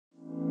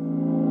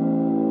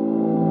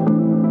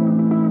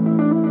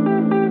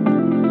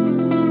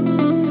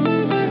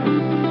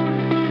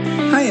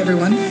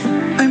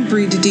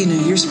Brie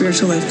Didino, your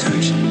spiritual life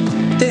coach.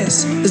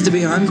 This is the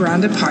Beyond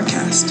Grounded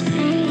podcast.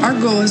 Our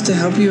goal is to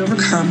help you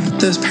overcome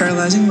those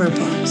paralyzing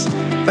roadblocks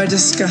by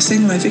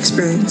discussing life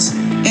experience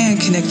and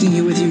connecting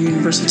you with your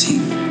universal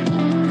team.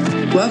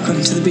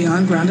 Welcome to the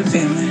Beyond Grounded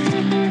family.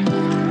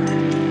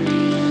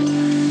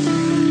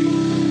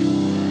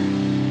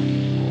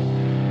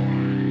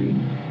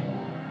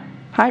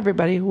 Hi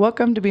everybody,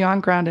 welcome to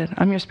Beyond Grounded.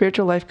 I'm your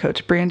spiritual life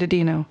coach, Brie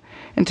Didino,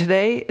 and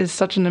today is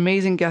such an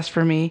amazing guest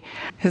for me.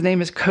 His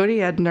name is Cody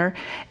Edner,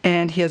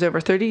 and he has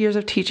over 30 years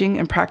of teaching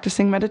and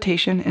practicing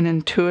meditation and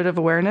intuitive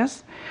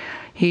awareness.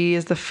 He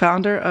is the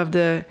founder of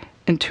the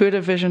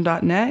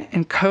intuitivevision.net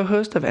and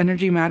co-host of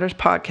Energy Matters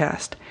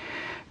podcast.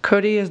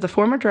 Cody is the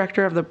former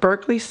director of the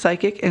Berkeley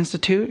Psychic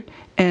Institute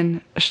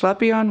and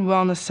Asclepion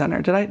Wellness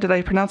Center. Did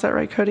I pronounce that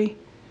right, Cody?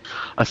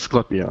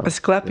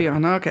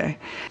 Asclepion, okay.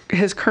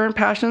 His current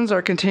passions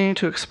are continuing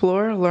to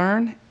explore,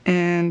 learn,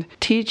 and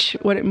teach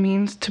what it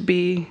means to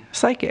be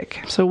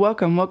psychic. So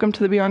welcome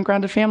to the Beyond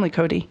Grounded family,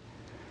 Cody.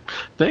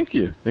 Thank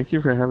you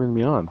for having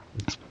me on.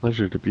 It's a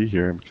pleasure to be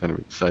here. I'm kind of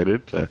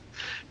excited to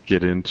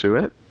get into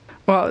it.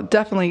 Well,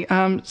 definitely.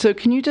 So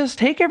can you just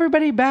take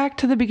everybody back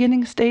to the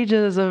beginning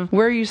stages of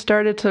where you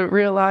started to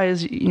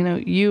realize,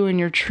 you and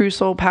your true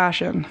soul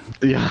passion?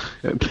 Yeah,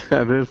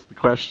 that is the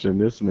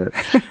question, isn't it?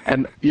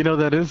 And,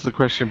 that is the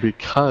question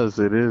because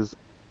it is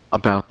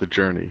about the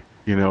journey,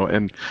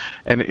 and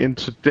in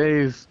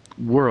today's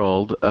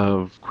world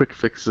of quick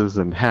fixes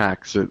and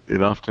hacks,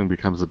 it often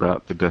becomes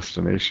about the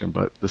destination.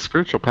 But the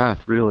spiritual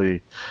path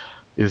really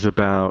is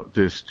about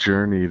this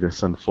journey,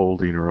 this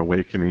unfolding or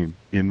awakening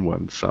in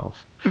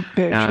oneself.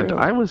 Very and true.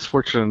 I was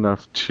fortunate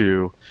enough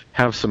to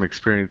have some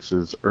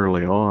experiences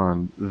early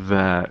on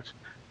that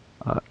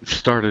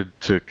started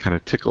to kind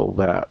of tickle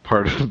that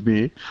part of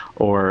me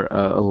or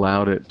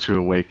allowed it to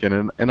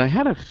awaken. And I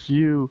had a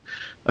few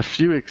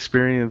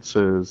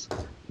experiences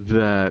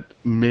that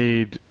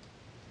made,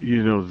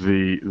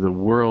 the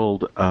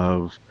world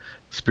of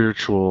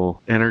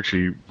spiritual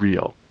energy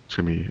real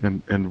to me.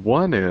 And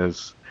one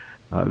is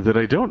that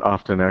I don't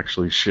often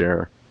actually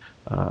share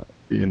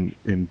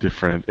in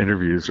different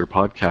interviews or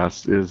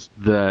podcasts, is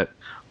that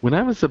when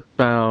I was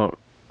about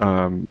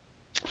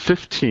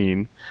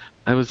 15,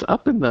 I was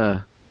up in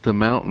the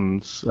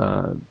mountains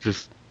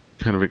just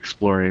kind of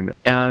exploring,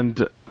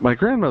 and my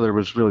grandmother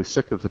was really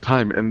sick at the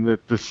time, and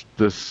that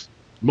this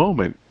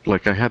moment,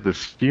 like I had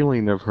this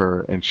feeling of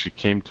her, and she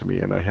came to me,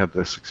 and I had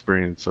this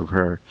experience of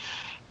her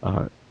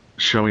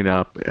showing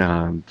up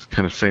and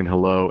kind of saying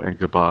hello and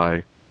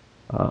goodbye.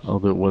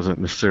 Although it wasn't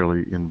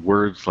necessarily in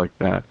words like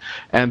that.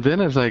 And then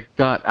as I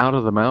got out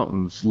of the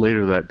mountains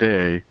later that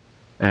day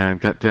and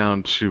got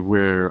down to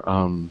where,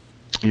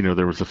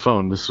 there was a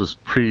phone. This was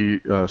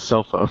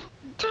pre-cell phone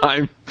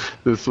time.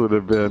 This would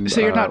have been...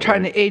 So you're not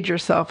trying to age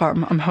yourself,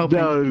 I'm hoping.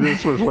 No,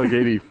 this was like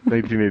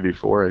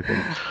 1984, I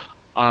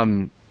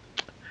think.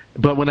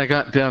 But when I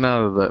got down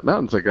out of the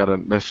mountains, I got a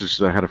message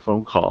that I had a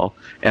phone call.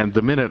 And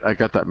the minute I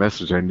got that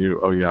message, I knew,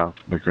 oh yeah,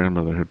 my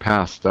grandmother had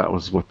passed. That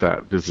was what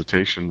that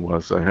visitation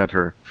was. I had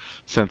her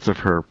sense of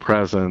her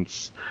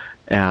presence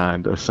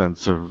and a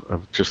sense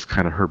of just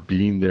kind of her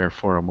being there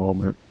for a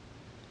moment.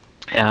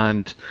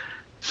 And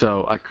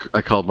so I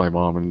called my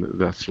mom, and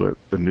that's what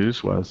the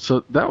news was.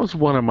 So that was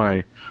one of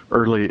my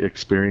early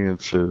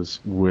experiences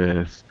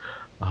with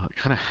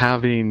kind of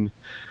having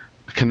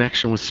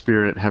connection with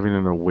spirit, having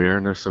an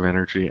awareness of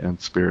energy and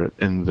spirit,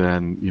 and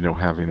then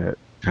having it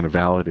kind of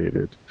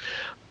validated,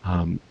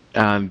 and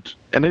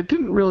it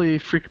didn't really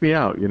freak me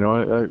out.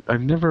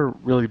 I've never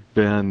really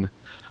been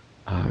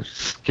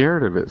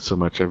scared of it so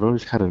much. I've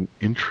always had an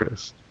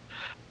interest,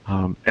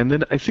 and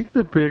then I think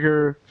the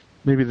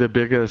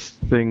biggest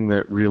thing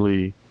that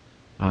really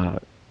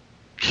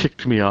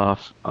kicked me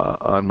off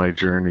on my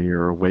journey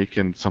or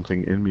awakened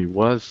something in me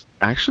was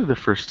actually the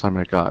first time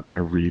I got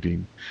a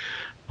reading.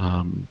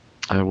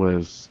 I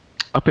was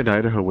up in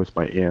Idaho with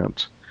my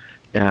aunt,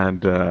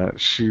 and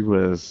she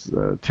was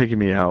taking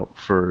me out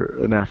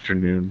for an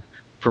afternoon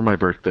for my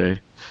birthday.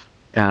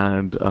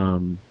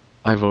 And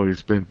I've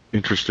always been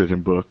interested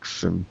in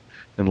books and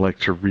like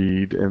to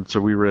read. And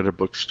so we were at a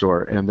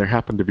bookstore, and there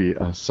happened to be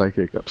a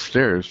psychic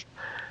upstairs,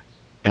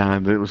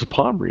 and it was a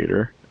palm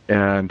reader.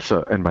 And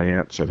my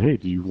aunt said, "Hey,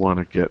 do you want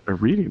to get a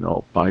reading?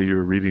 I'll buy you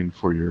a reading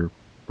for your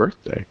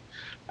birthday."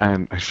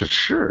 And I said,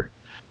 "Sure."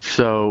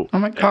 So, oh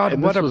my God,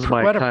 and this was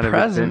my kind of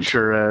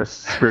adventurous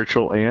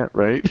spiritual aunt,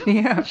 right?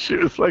 Yeah. She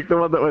was like the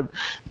one that would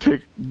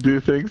do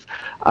things,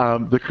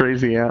 the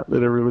crazy aunt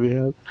that everybody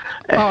has.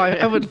 Oh,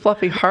 I would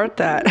fluffy heart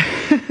that.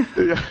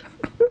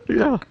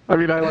 Yeah. I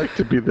mean, I like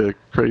to be the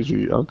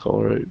crazy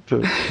uncle, right, to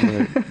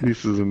my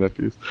nieces and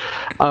nephews.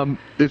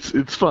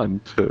 It's fun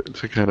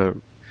to kind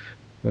of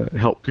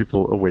help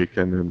people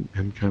awaken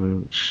and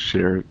kind of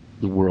share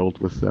the world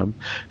with them.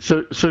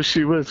 So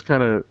she was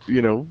kind of,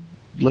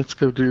 let's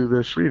go do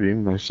this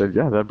reading. And I said,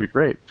 yeah, that'd be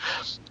great.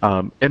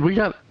 And we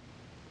got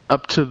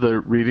up to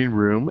the reading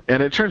room,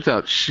 and it turns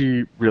out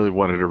she really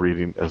wanted a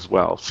reading as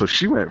well. So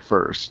she went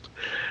first.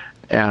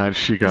 and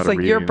she got It's a like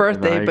reading. your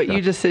birthday, but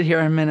you just sit here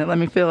a minute. Let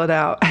me fill it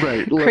out.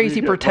 Right.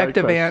 Crazy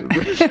protective aunt.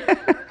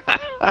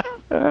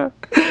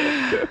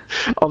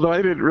 Although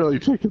I didn't really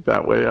take it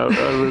that way. I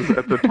was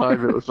at the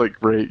time. It was like,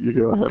 great, you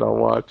go ahead, I'll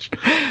watch.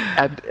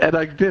 And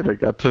I did. I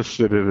got to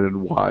sit in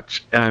and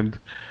watch. And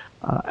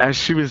as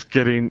she was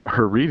getting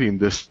her reading,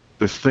 this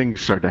thing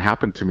started to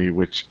happen to me,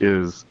 which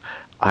is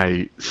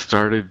I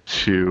started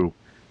to,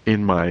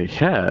 in my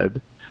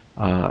head,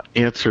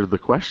 answer the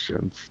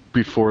questions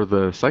before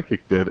the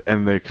psychic did,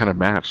 and they kind of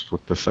matched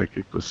what the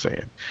psychic was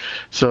saying.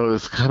 So it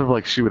was kind of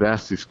like she would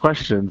ask these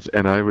questions,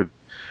 and I would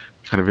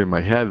kind of in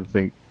my head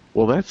think,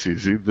 well, that's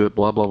easy, the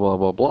blah, blah, blah,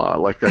 blah, blah.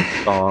 Like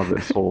I saw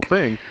this whole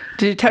thing.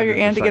 Did you tell your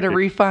aunt to get a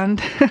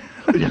refund?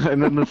 Yeah,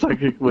 and then the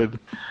psychic would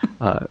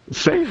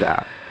say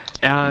that.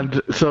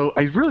 And so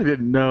I really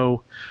didn't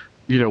know,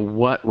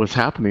 what was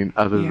happening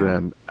other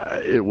than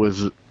it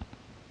was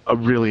a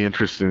really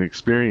interesting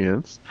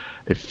experience.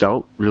 It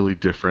felt really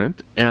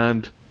different.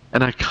 And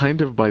I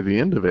kind of, by the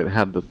end of it,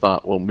 had the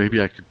thought, well,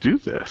 maybe I could do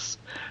this.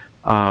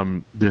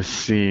 This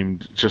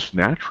seemed just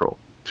natural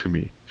to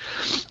me.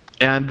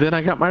 And then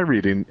I got my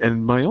reading,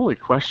 and my only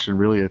question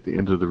really at the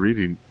end of the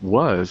reading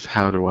was,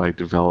 how do I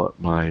develop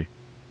my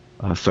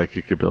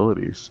psychic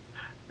abilities?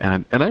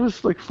 And I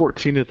was like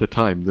 14 at the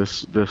time.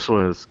 This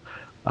was,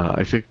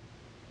 I think,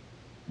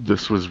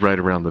 this was right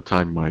around the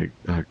time my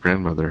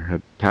grandmother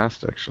had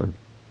passed, actually.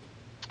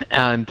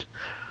 And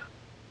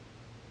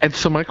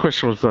so my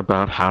question was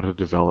about how to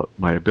develop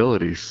my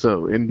abilities.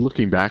 So in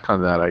looking back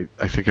on that,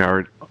 I think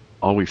I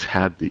always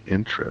had the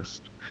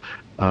interest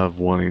of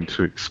wanting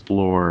to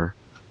explore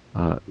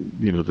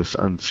this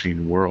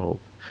unseen world,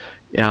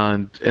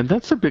 and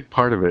that's a big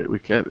part of it. We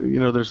can't,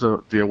 there's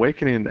the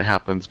awakening that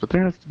happens, but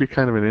there has to be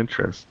kind of an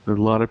interest. A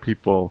lot of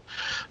people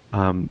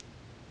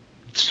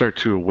start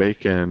to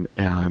awaken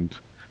and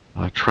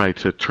try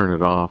to turn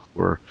it off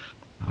or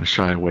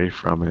shy away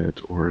from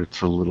it, or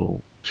it's a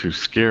little too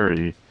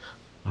scary.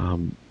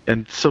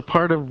 And so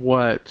part of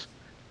what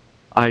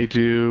I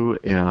do,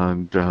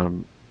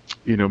 and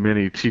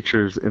many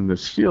teachers in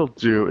this field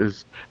do,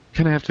 is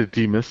kind of have to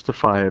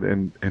demystify it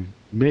and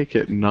make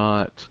it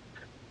not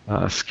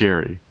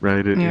scary,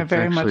 right? It's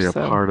very actually much a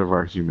so. part of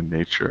our human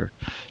nature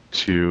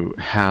to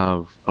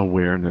have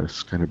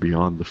awareness kind of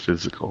beyond the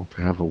physical,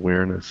 to have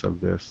awareness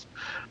of this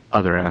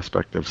other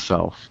aspect of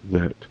self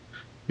that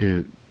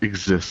it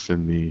exists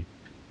in the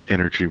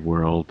energy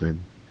world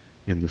and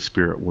in the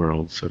spirit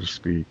world, so to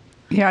speak.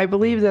 Yeah, I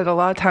believe that a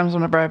lot of times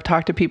whenever I've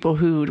talked to people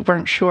who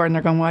weren't sure and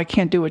they're going, well, I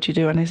can't do what you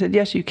do. And I said,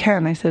 yes, you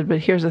can. I said, but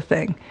here's the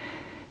thing.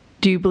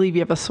 Do you believe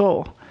you have a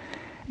soul?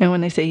 And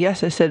when they say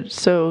yes, I said,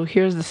 so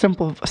here's the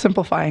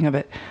simplifying of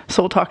it.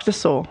 Soul talks to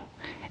soul,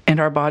 and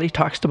our body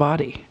talks to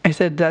body. I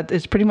said that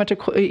it's pretty much, it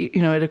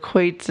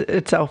equates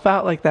itself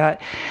out like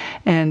that.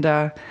 And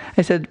I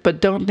said,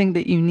 but don't think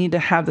that you need to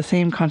have the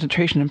same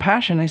concentration and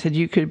passion. I said,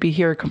 you could be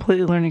here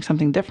completely learning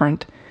something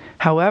different.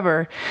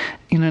 However,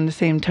 in the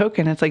same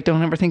token, it's like,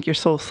 don't ever think your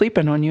soul's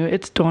sleeping on you.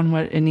 It's doing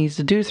what it needs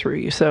to do through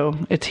you. So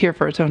it's here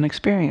for its own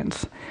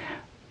experience.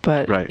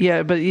 But right.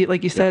 Yeah, but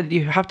like you said,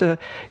 you have to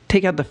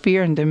take out the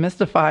fear and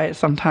demystify it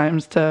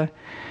sometimes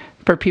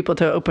for people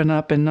to open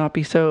up and not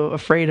be so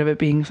afraid of it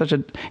being such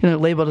a,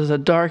 labeled as a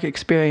dark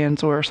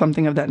experience or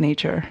something of that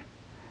nature.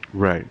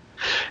 Right.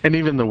 And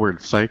even the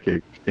word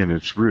psychic in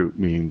its root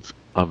means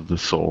of the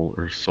soul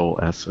or soul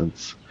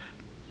essence.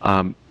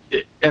 And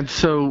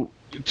so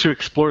to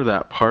explore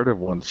that part of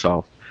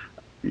oneself,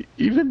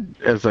 even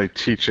as I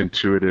teach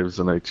intuitives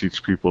and I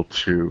teach people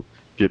to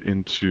get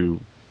into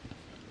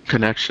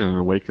connection and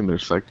awaken their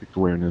psychic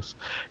awareness,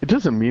 it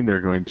doesn't mean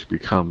they're going to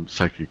become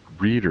psychic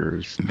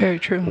readers. Very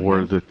true.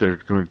 Or that they're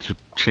going to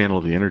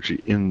channel the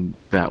energy in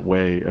that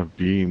way of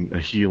being a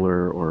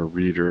healer or a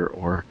reader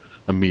or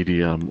a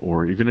medium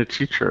or even a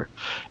teacher.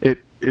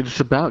 It's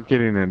about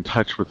getting in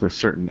touch with a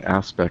certain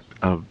aspect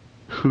of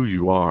who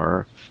you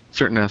are,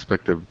 certain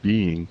aspect of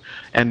being,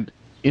 and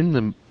in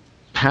the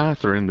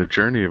path or in the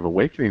journey of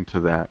awakening to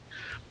that,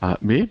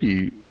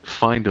 maybe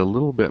find a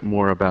little bit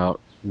more about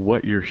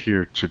what you're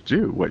here to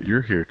do, what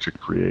you're here to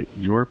create.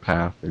 Your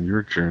path and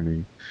your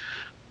journey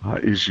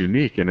is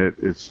unique, and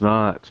it's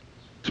not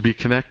to be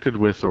connected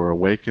with or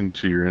awakened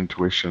to your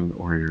intuition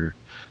or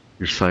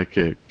your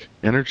psychic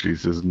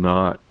energies does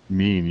not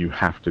mean you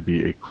have to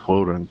be a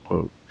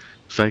quote-unquote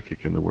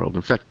psychic in the world.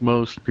 In fact,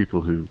 most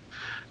people who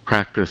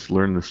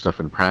learn this stuff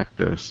in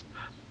practice,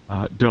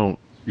 don't,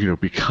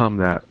 become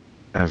that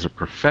as a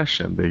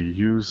profession. They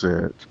use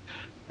it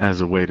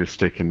as a way to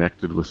stay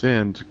connected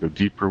within, to go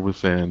deeper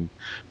within,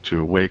 to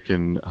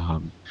awaken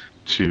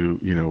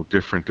to,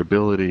 different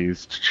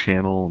abilities, to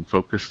channel and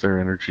focus their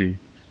energy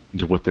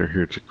into what they're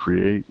here to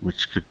create,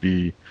 which could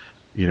be,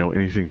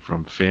 anything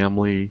from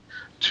family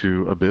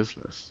to a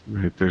business,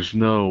 right? There's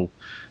no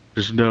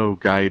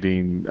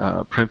guiding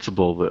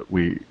principle that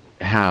we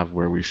have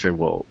where we say,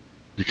 well,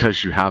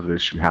 because you have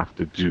this, you have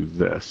to do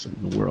this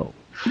in the world.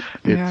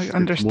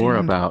 It's more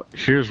about,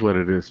 here's what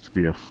it is to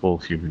be a full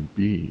human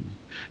being.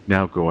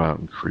 Now go out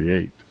and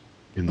create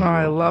in the world.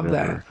 I love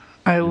that.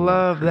 I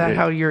love that,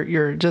 how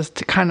you're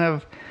just kind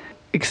of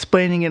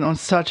explaining it on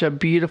such a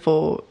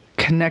beautiful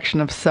connection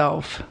of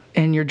self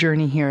in your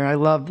journey here. I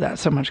love that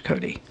so much,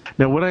 Cody.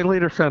 Now, what I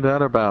later found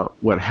out about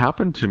what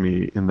happened to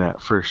me in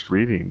that first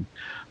reading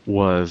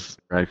was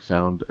I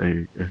found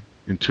a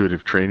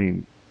intuitive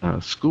training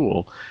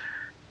school,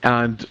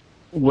 and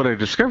what I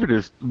discovered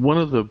is one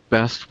of the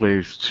best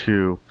ways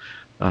to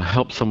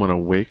help someone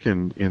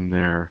awaken in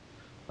their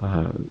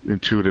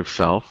intuitive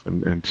self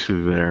and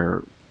to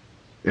their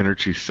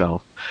energy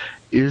self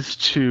is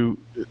to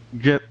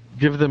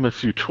give them a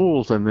few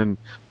tools and then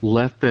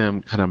let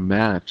them kind of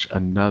match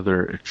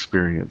another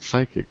experienced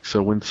psychic.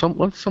 So once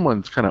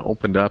someone's kind of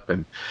opened up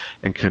and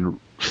can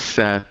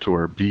set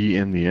or be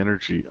in the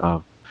energy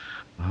of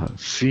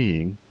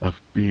seeing, of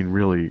being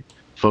really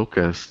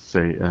focused,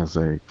 say as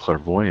a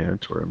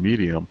clairvoyant or a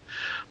medium,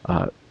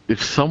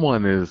 if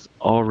someone is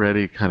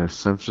already kind of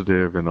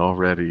sensitive and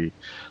already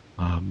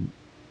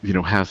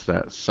has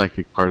that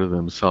psychic part of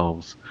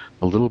themselves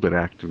a little bit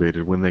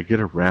activated, when they get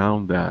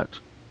around that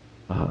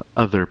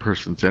other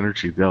person's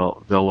energy,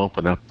 they'll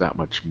open up that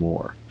much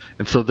more.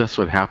 And so that's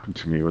what happened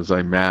to me, was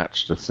I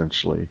matched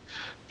essentially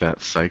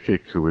that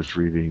psychic who was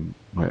reading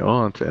my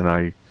aunt, and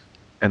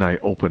I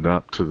opened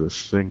up to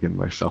this thing in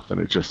myself, and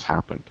it just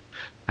happened.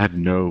 I had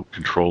no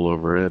control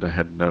over it. I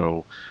had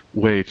no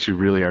way to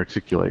really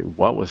articulate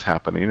what was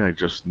happening. I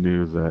just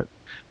knew that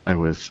I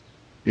was,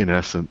 in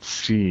essence,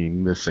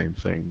 seeing the same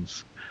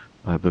things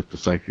that the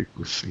psychic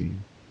was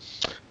seeing.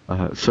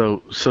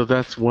 So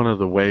that's one of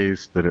the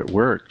ways that it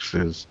works,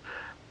 is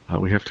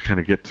we have to kind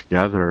of get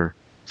together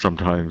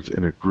sometimes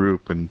in a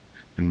group and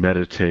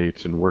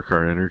meditate and work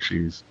our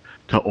energies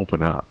to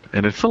open up.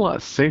 And it's a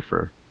lot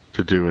safer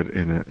to do it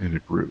in a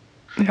group.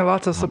 Yeah,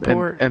 lots of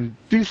support. And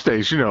these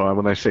days,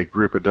 when I say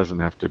group, it doesn't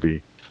have to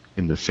be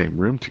in the same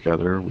room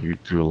together. We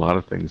do a lot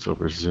of things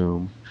over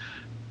Zoom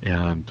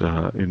and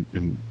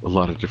in a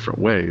lot of different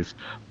ways.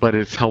 But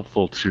it's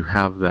helpful to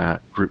have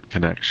that group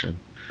connection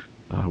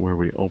where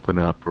we open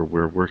up or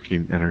we're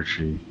working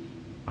energy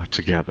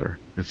together.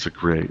 It's a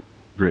great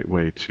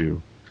way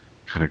to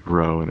kind of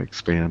grow and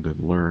expand and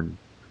learn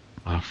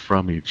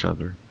from each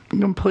other.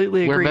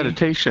 Completely agree. Where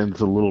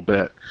meditation's a little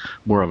bit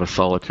more of a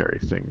solitary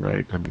thing,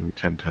 right? I mean, we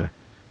tend to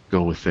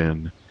go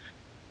within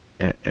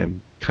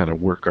and kind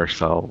of work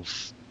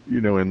ourselves,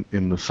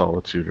 in the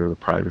solitude or the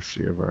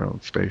privacy of our own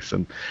space.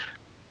 And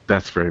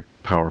that's very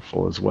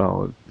powerful as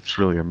well. It's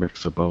really a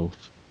mix of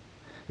both.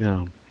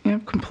 Yeah. Yeah,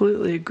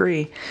 completely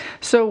agree.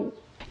 So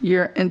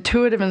your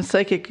intuitive and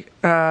psychic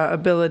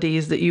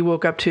abilities that you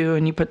woke up to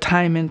and you put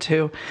time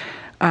into,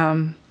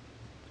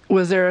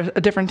 was there a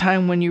different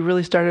time when you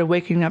really started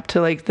waking up to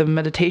like the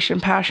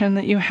meditation passion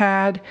that you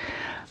had?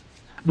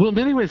 Well, in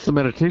many ways, the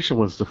meditation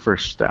was the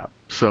first step.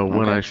 So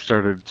when I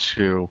started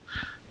to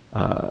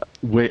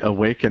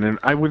awaken, and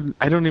I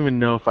don't even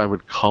know if I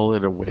would call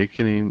it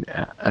awakening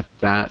at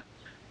that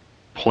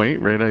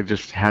point, right? I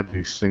just had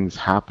these things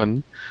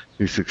happen,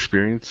 these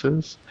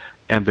experiences,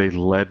 and they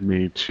led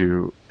me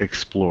to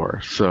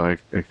explore. So I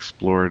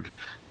explored,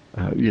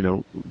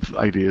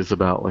 ideas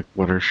about like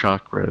what are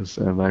chakras,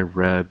 and I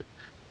read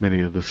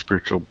many of the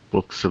spiritual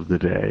books of the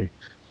day.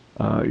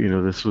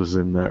 This was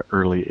in the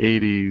early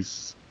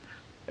 80s.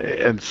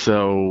 And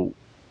so,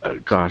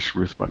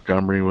 Ruth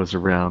Montgomery was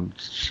around.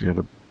 She had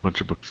a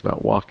bunch of books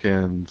about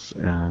walk-ins,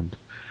 and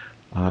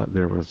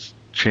there was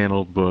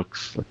channeled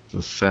books, like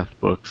the Seth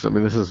books. I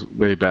mean, this is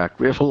way back.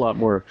 We have a lot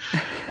more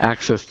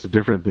access to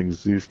different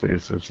things these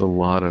days. There's a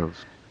lot of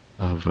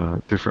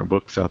different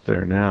books out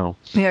there now.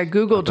 Yeah,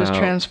 Google just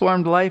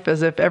transformed life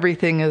as if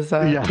everything is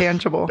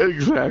tangible.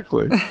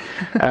 Exactly.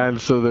 And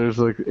so there's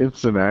like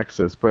instant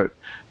access. But,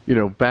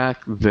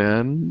 back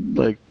then,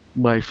 like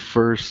my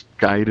first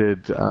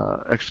guided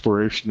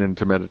exploration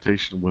into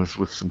meditation was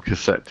with some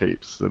cassette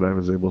tapes that I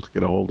was able to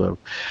get a hold of.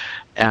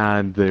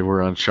 And they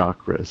were on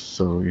chakras.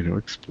 So,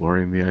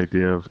 exploring the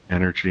idea of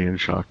energy and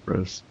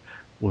chakras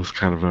was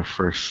kind of a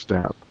first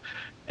step.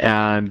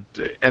 And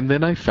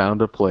then I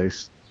found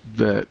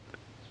a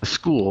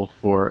school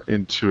for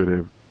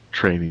intuitive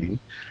training,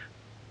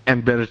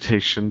 and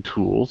meditation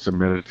tools and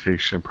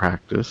meditation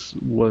practice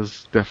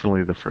was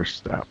definitely the first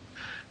step,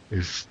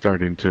 is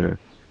starting to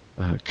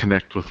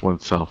connect with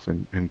oneself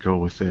and go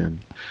within,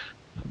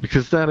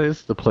 because that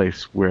is the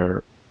place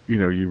where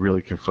you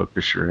really can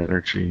focus your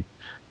energy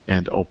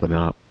and open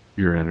up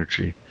your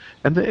energy.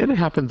 And it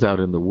happens out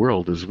in the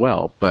world as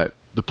well, but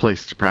the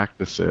place to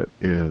practice it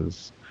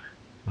is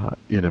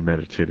in a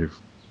meditative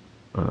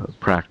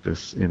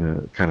practice, in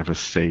a kind of a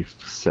safe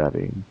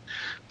setting.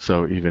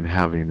 So even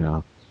having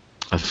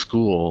a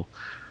school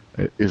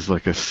is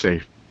like a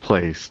safe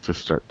place to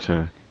start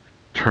to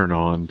turn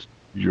on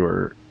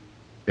your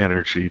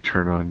energy,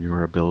 turn on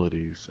your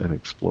abilities, and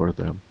explore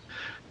them.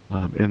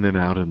 And then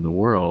out in the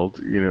world,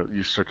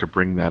 you start to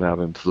bring that out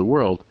into the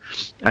world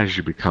as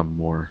you become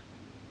more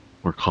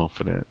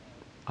confident.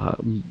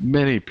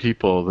 Many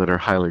people that are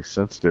highly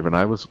sensitive, and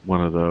I was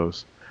one of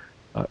those,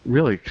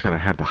 really kind of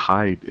had to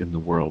hide in the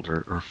world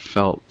or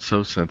felt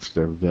so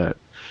sensitive that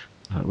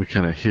we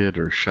kind of hid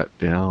or shut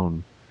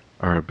down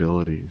our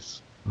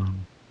abilities.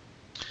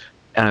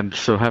 And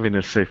so having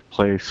a safe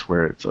place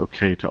where it's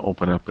okay to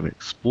open up and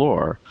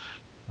explore,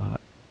 uh,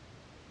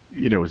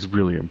 is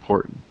really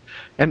important.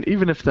 And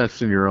even if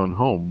that's in your own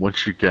home,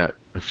 once you get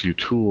a few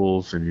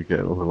tools and you get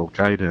a little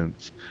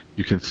guidance,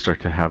 you can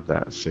start to have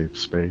that safe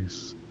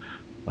space,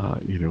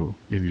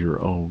 in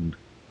your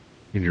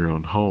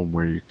own home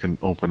where you can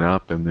open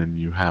up, and then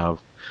you have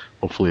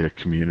hopefully a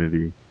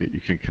community that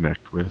you can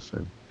connect with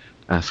and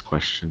ask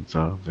questions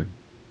of and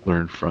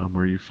learn from,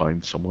 or you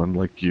find someone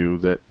like you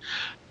that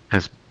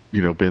has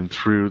been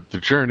through the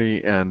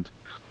journey, and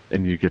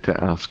you get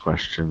to ask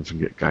questions and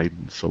get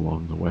guidance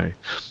along the way.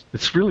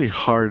 It's really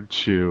hard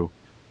to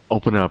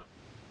open up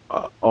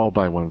all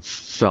by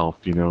oneself,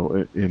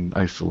 in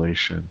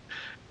isolation,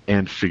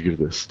 and figure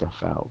this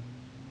stuff out.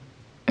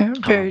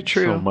 Very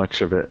true. So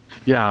much of it.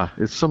 Yeah,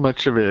 it's so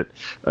much of it.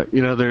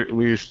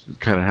 We used to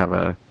kind of have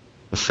a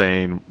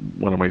saying.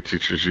 One of my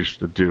teachers used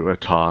to do a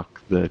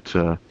talk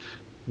that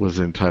was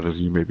entitled,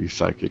 "You May Be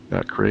Psychic,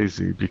 Not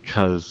Crazy,"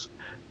 because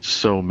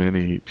so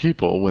many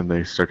people, when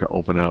they start to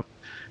open up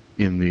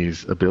in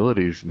these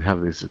abilities and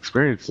have these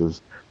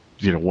experiences,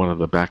 one of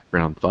the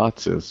background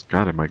thoughts is,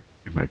 God, am I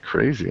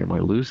crazy? Am I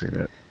losing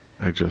it?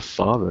 I just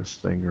saw this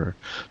thing or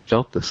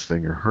felt this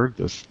thing or heard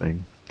this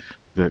thing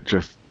that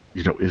just,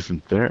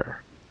 isn't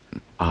there.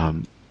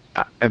 And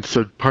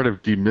so part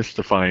of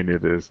demystifying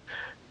it is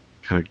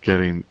kind of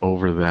getting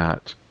over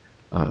that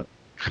kind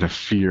of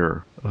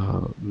fear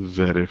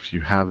that if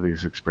you have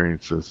these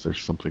experiences,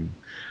 there's something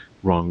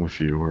wrong with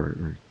you,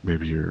 or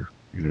maybe you're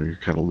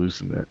kind of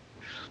losing it.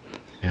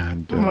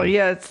 And well,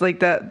 yeah, it's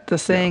like that. The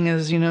saying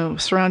is,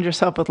 surround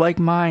yourself with like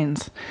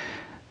minds.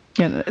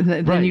 And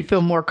then Right. you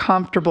feel more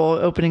comfortable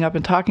opening up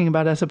and talking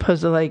about it, as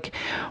opposed to like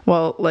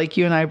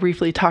you and I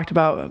briefly talked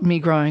about me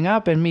growing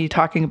up and me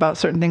talking about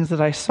certain things that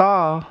I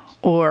saw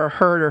or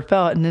heard or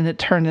felt, and then it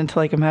turned into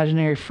like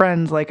imaginary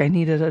friends, like I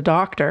needed a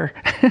doctor.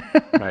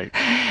 Right.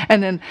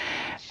 And then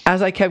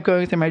as I kept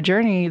going through my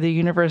journey, the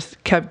universe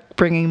kept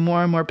bringing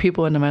more and more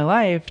people into my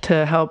life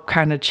to help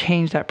kind of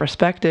change that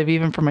perspective,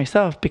 even for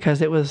myself,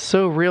 because it was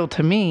so real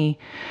to me,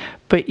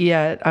 but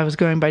yet I was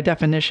going by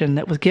definition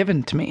that was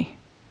given to me.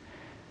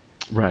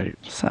 Right.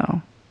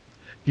 So.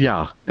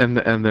 Yeah, and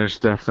there's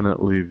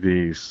definitely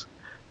these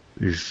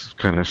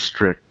kind of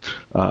strict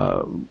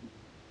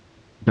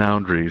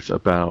boundaries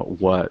about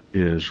what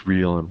is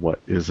real and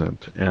what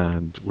isn't,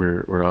 and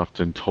we're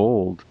often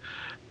told,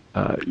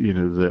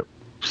 that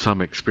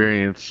some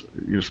experience,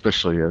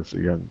 especially as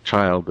a young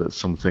child, that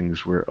some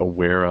things we're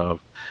aware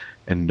of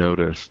and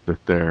notice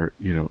that they're,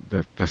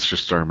 that's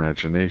just our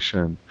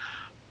imagination,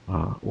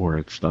 or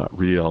it's not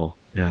real,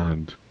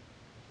 and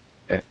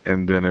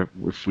then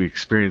if we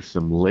experience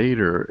them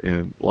later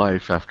in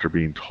life after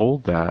being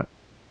told that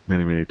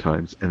many, many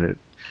times, and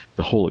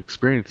the whole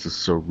experience is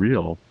so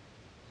real,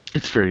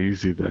 it's very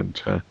easy then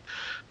to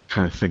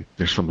kind of think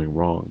there's something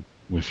wrong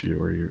with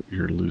you, or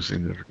you're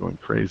losing it or going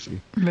crazy.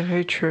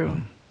 Very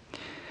true.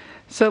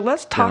 So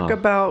let's talk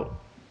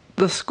about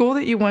the school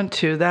that you went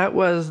to. That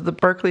was the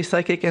Berkeley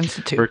Psychic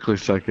Institute. Berkeley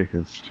Psychic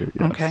Institute,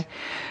 yes. Okay.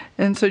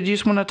 And so do you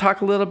just want to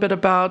talk a little bit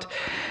about,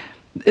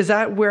 is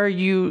that where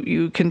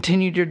you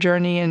continued your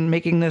journey in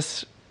making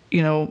this,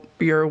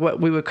 your what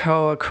we would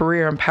call a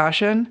career and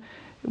passion?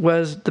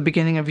 Was the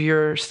beginning of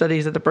your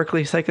studies at the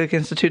Berkeley Psychic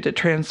Institute that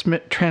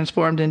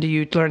transformed into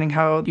you learning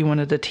how you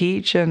wanted to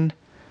teach? And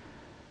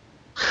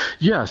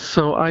yes,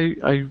 so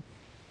I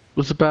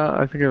was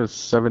I think I was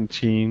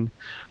 17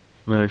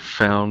 when I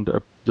found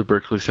the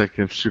Berkeley Psychic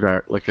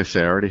Institute. Like I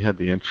say, I already had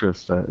the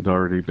interest. I had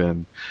already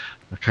been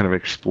kind of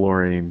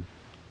exploring,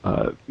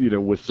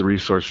 with the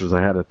resources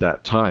I had at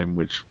that time,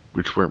 which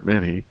weren't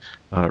many,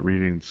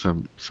 reading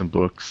some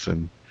books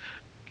and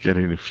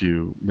getting a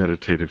few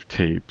meditative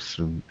tapes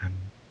and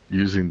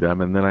using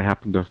them. And then I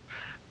happened to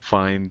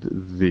find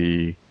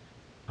the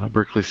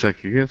Berkeley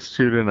Psychic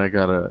Institute, and I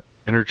got a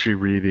energy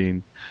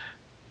reading,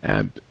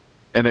 and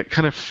it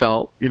kind of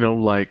felt,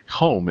 like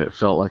home. It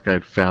felt like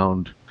I'd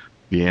found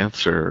the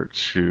answer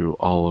to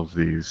all of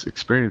these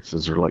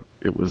experiences, or like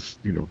it was,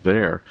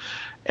 there.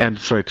 And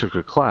so I took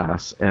a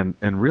class, and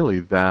really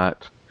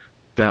that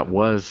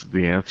was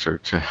the answer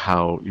to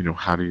how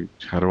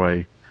do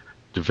I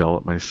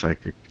develop my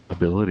psychic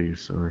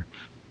abilities, or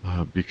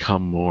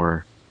become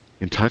more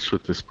in touch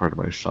with this part of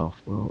myself.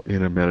 Well,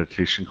 in a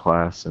meditation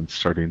class and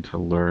starting to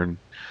learn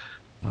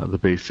the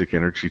basic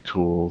energy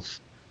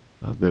tools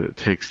that it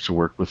takes to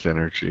work with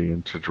energy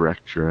and to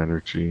direct your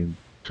energy and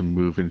to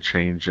move and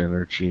change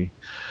energy,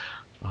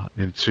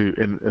 and to,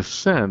 in a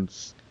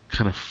sense,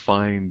 kind of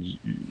find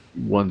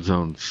one's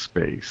own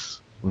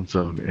space, one's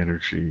own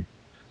energy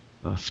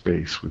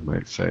space, we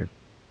might say.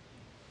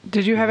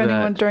 Did you have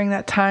anyone during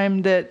that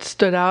time that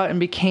stood out and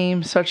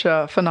became such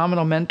a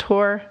phenomenal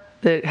mentor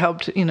that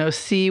helped,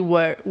 see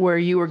where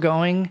you were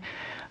going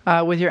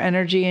with your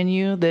energy in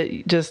you,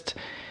 that just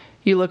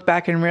you look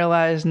back and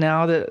realize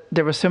now that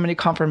there were so many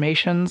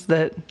confirmations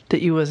that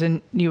you was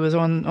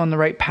on the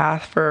right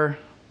path for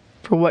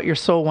what your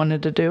soul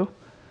wanted to do?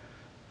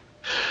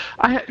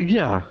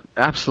 Yeah,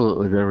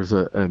 absolutely. There was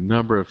a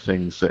number of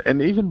things that,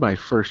 and even my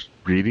first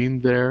reading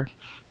there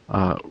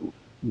uh,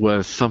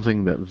 was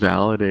something that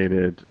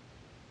validated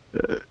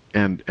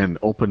and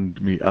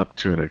opened me up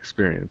to an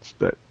experience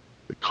that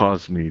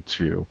caused me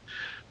to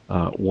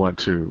want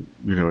to,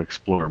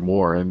 explore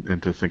more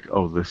and to think,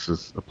 oh, this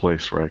is a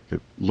place where I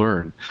could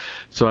learn.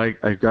 So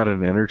I got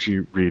an energy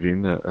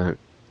reading, a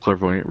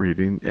clairvoyant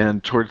reading,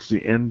 and towards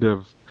the end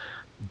of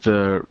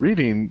the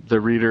reading, the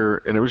reader,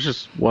 and it was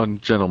just one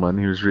gentleman,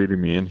 he was reading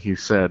me, and he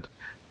said,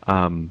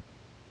 um,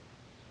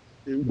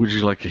 would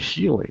you like a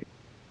healing?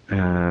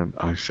 And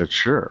I said,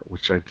 sure,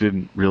 which I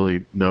didn't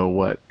really know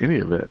what any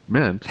of it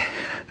meant.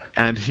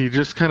 And he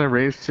just kind of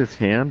raised his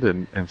hand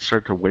and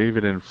started to wave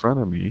it in front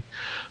of me.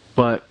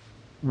 But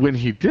when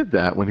he did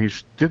that, when he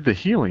did the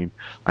healing,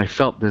 I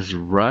felt this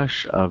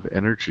rush of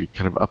energy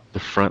kind of up the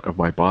front of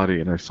my body,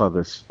 and I saw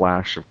this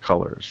flash of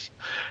colors.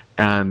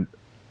 And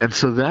and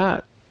so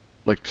that,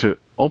 like, to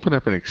open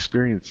up and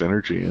experience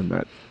energy in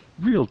that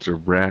real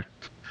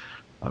direct,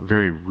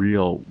 very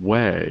real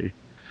way,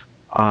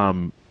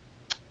 um,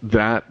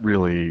 that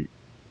really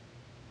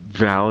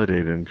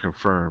validated and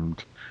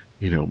confirmed,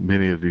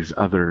 many of these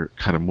other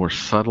kind of more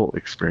subtle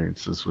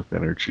experiences with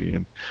energy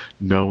and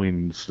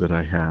knowings that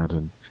I had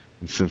and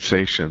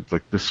sensations.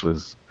 Like this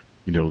was,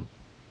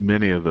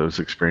 many of those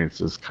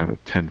experiences kind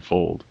of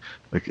tenfold,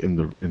 like in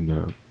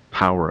the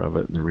power of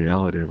it and the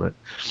reality of it.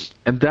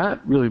 And that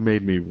really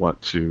made me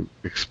want to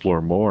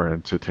explore more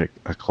and to take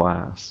a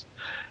class.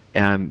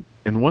 And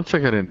once I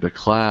got into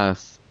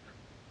class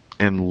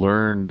and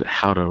learned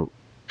how to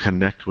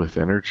connect with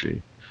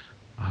energy,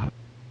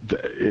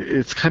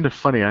 it's kind of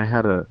funny. I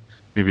had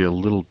maybe a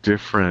little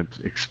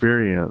different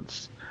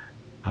experience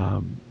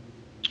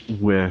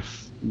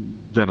with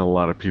than a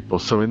lot of people.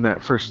 So in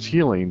that first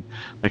healing,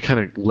 I kind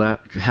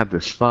of had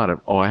this thought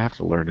of, oh, I have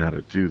to learn how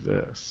to do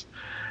this.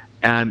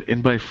 And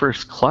in my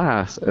first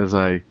class, as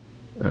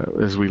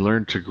we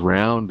learned to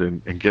ground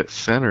and get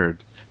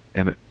centered,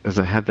 and as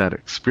I had that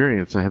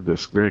experience, I had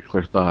this very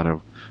clear thought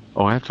of,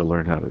 oh, I have to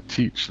learn how to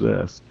teach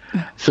this.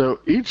 So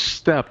each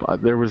step,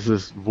 there was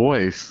this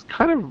voice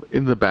kind of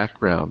in the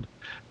background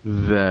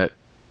that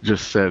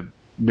just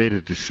made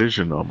a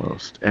decision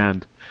almost.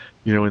 And,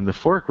 in the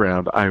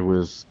foreground, I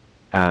was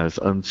as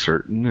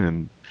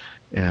uncertain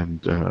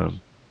and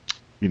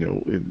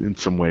in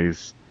some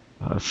ways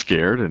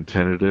scared and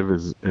tentative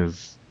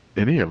as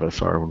any of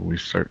us are when we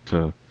start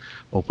to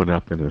open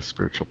up in a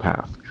spiritual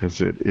path,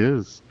 because it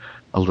is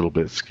a little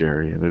bit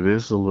scary and it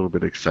is a little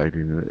bit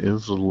exciting and it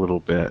is a little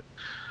bit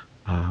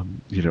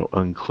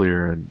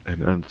unclear and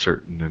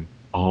uncertain and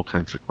all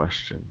kinds of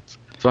questions.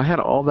 So I had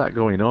all that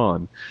going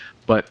on,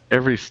 but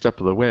every step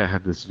of the way I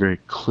had this very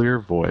clear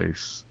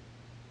voice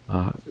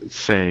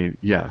saying,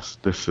 yes,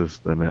 this is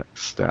the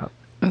next step.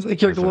 It's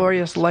like your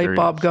glorious light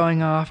bulb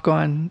going off,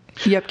 going,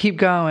 yep, keep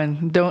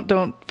going. Don't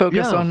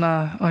focus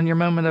on your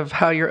moment of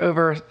how you're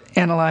over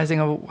analyzing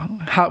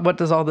what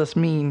does all this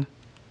mean.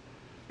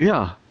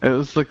 Yeah, it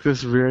was like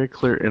this very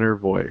clear inner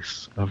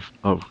voice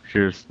of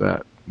here's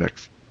that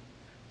next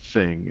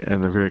thing,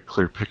 and a very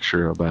clear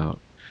picture about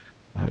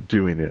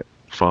doing it,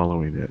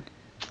 following it.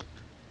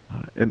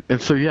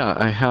 And so, yeah,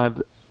 I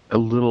had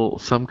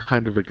some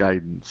kind of a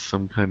guidance,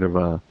 some kind of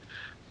a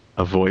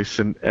voice,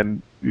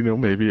 and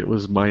maybe it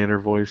was my inner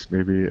voice,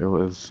 maybe it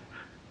was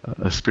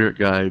a spirit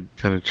guide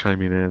kind of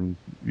chiming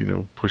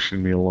in,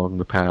 pushing me along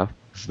the path,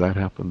 because that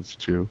happens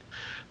too.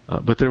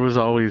 But there was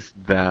always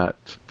that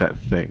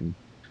thing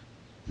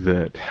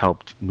that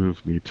helped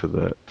move me to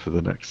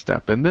the next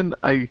step. And then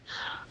I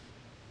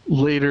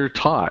later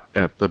taught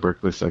at the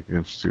Berkeley Psychic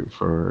Institute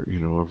for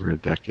over a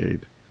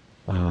decade.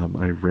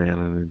 I ran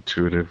an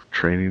intuitive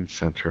training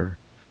center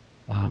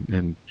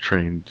and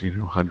trained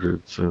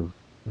hundreds of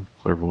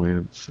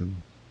clairvoyants,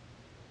 and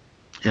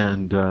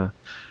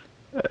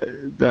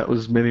that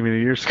was many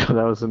years ago.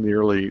 That was in the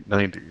early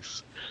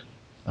 90s.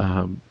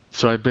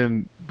 So I've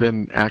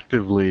been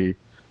actively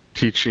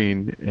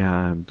teaching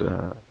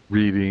and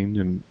reading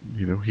and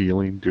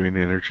healing, doing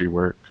energy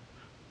work.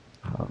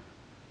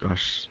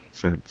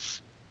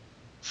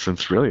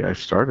 Since really I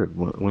started.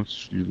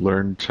 Once you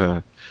learn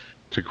to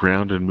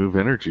ground and move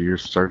energy, you're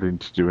starting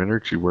to do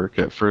energy work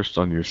at first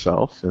on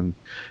yourself, and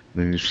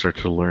then you start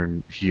to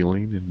learn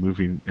healing and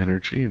moving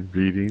energy and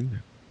reading.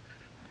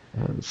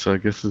 So I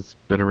guess it's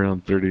been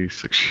around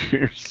 36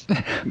 years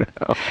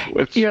now.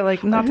 You're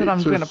like, not that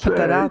I'm going to put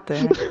that out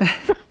there.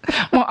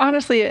 Well,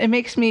 honestly, it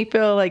makes me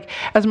feel like,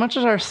 as much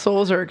as our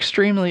souls are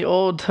extremely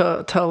old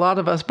to a lot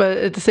of us, but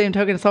at the same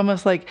token, it's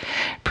almost like,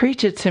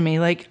 preach it to me.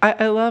 Like,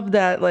 I love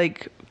that,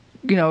 like,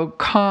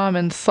 calm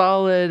and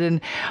solid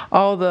and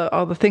all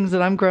the things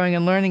that I'm growing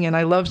and learning. And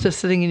I love just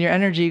sitting in your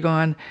energy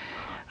going,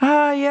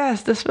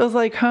 yes, this feels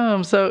like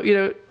home. So,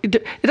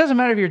 it doesn't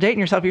matter if you're dating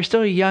yourself, you're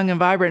still young and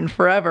vibrant and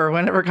forever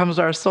whenever it comes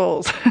to our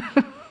souls.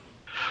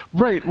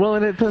 Right. Well,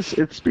 and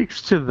it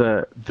speaks to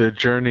the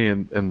journey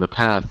and the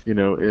path.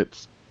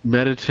 It's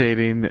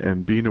meditating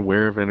and being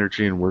aware of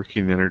energy and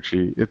working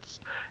energy.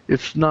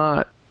 It's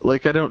not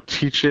like I don't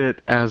teach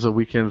it as a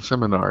weekend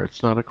seminar.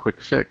 It's not a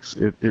quick fix.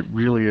 It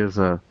really is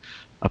a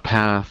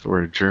path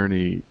or a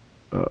journey,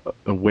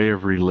 a way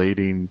of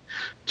relating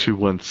to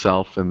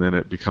oneself, and then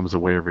it becomes a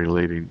way of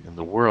relating in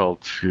the world,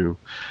 to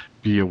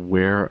be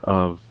aware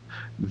of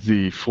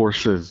the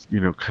forces,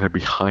 kind of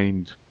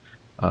behind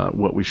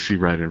what we see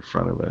right in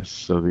front of us.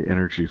 So the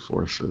energy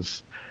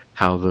forces,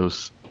 how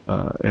those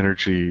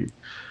energy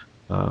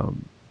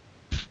um,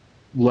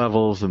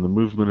 levels and the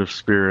movement of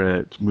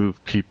spirit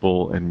move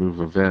people and move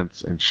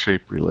events and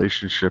shape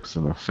relationships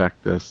and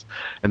affect us.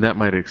 And that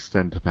might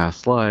extend to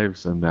past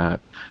lives, and that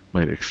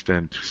might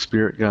extend to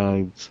spirit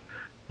guides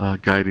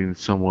guiding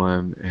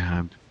someone,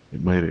 and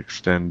it might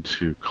extend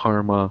to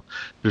karma.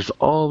 There's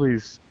all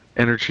these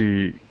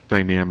energy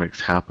dynamics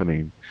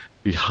happening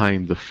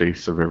behind the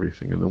face of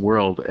everything in the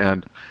world.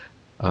 And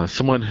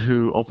someone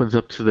who opens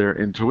up to their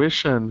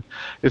intuition,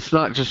 it's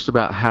not just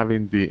about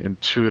having the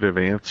intuitive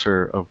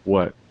answer of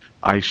what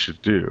I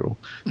should do.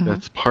 Mm-hmm.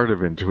 That's part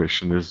of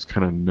intuition, is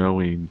kind of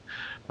knowing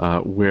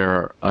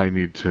where I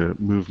need to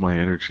move my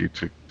energy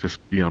to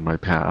just be on my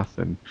path,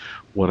 and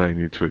what I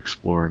need to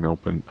explore and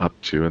open up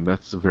to. And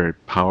that's a very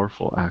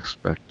powerful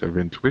aspect of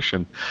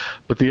intuition.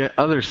 But the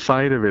other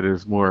side of it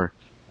is more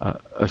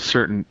a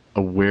certain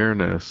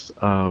awareness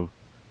of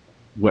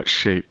what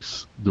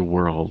shapes the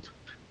world.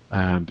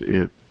 And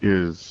it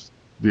is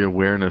the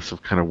awareness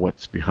of kind of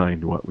what's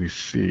behind what we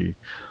see.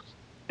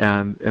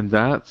 And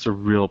that's a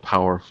real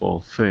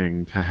powerful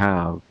thing to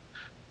have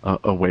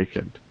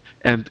awakened.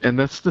 And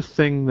that's the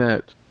thing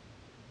that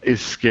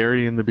is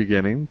scary in the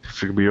beginning, because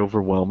it can be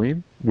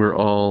overwhelming. We're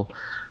all,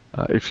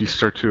 if you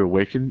start to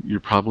awaken, you're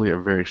probably a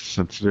very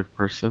sensitive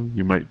person.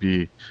 You might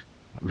be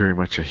very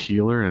much a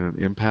healer and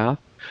an empath.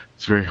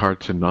 It's very hard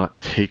to not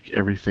take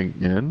everything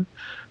in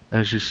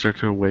as you start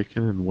to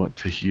awaken and want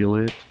to heal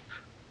it,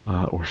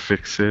 or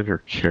fix it, or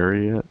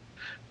carry it.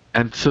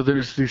 And so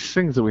there's these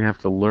things that we have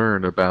to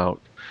learn about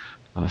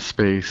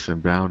space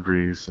and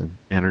boundaries and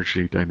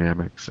energy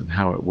dynamics and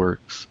how it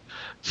works,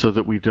 so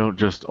that we don't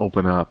just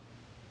open up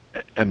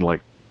and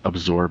like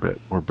absorb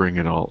it or bring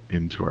it all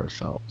into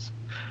ourselves.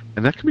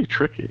 And that can be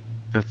tricky.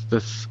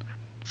 That's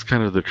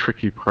kind of the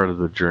tricky part of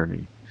the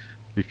journey,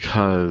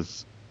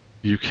 because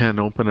you can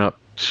open up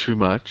too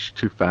much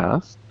too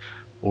fast,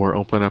 or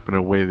open up in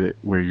a way that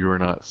where you're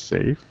not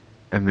safe,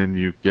 and then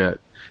you get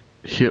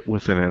hit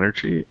with an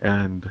energy,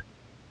 and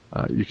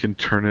you can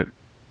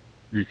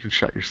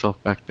shut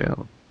yourself back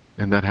down.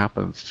 And that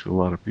happens to a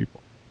lot of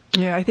people.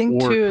 Yeah, I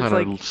think or too, it's kind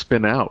like, of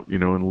spin out,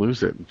 and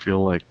lose it and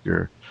feel like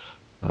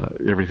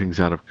everything's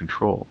out of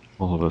control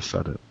all of a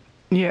sudden.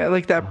 yeah,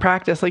 like that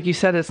practice, like you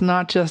said, it's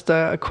not just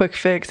a quick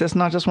fix. It's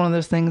not just one of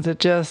those things that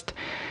just,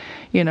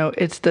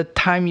 it's the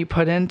time you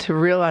put into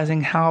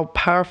realizing how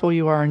powerful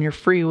you are in your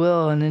free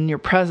will and in your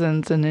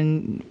presence and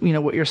in,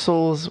 what your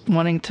soul's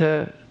wanting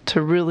to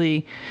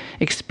really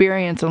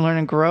experience and learn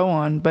and grow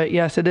on. But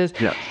yes, it is.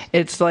 Yes.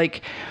 It's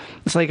like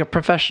a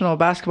professional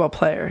basketball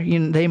player.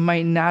 They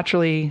might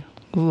naturally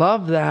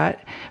love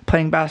that,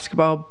 playing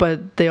basketball,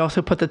 but they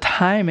also put the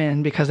time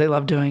in because they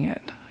love doing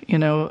it,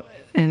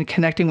 and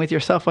connecting with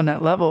yourself on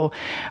that level.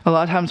 A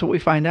lot of times what we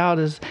find out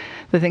is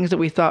the things that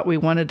we thought we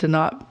wanted to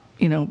not,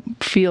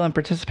 feel and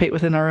participate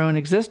within our own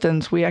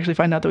existence, we actually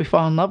find out that we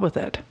fall in love with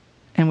it.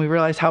 And we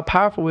realize how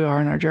powerful we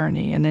are in our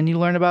journey. And then you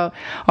learn about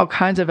all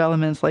kinds of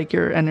elements like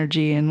your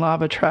energy and law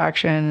of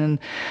attraction and,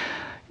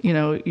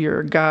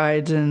 your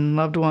guides and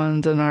loved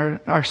ones and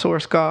our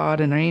source God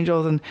and our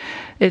angels. And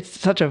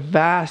it's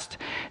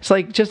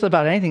like just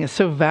about anything is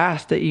so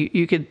vast that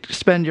you could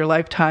spend your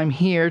lifetime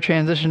here,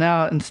 transition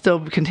out, and still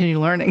continue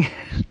learning.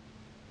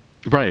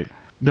 Right.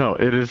 No,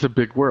 it is a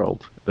big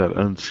world, that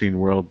unseen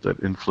world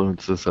that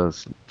influences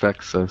us,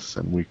 affects us,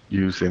 and we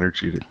use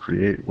energy to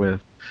create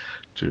with,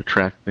 to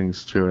attract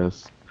things to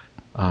us,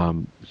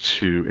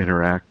 to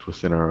interact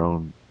within our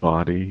own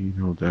body.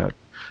 That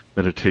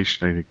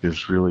meditation, I think,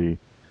 is really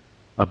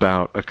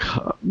about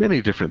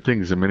many different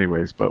things in many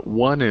ways, but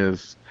one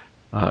is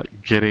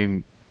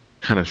getting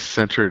kind of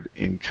centered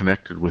and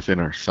connected within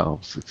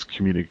ourselves. It's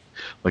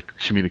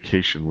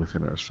communication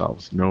within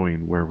ourselves,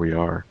 knowing where we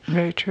are.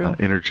 Very true.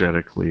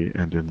 Energetically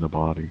and in the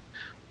body.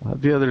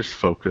 The other is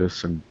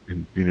focus and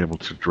being able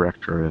to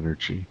direct our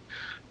energy.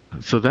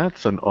 So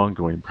that's an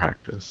ongoing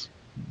practice,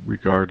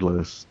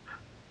 regardless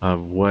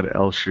of what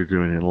else you're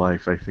doing in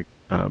life. I think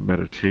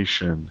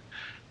meditation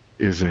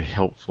is a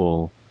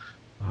helpful,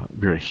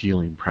 very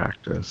healing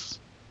practice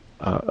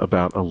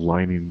about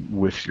aligning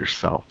with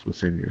yourself,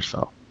 within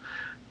yourself.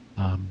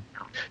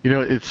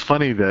 It's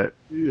funny that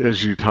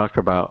as you talk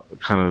about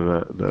kind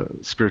of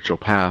the spiritual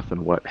path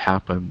and what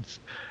happens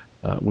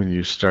when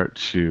you start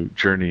to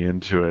journey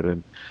into it,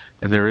 and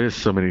there is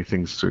so many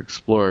things to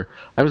explore.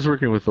 I was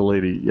working with a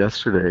lady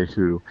yesterday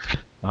who,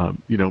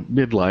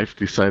 midlife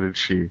decided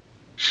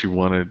she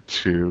wanted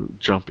to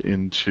jump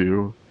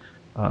into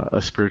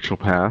a spiritual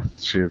path.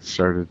 She had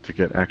started to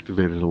get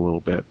activated a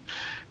little bit.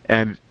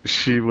 And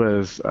she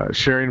was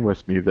sharing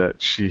with me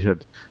that she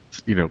had,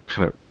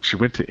 she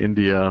went to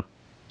India.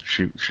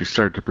 She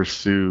started to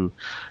pursue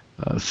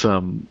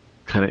some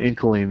kind of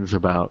inklings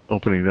about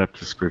opening up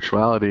to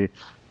spirituality,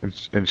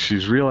 and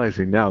she's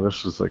realizing now,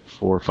 this was like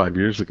 4 or 5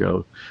 years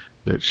ago,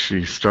 that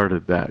she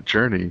started that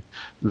journey,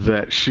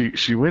 that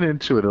she went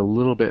into it a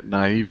little bit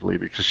naively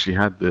because she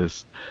had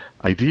this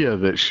idea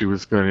that she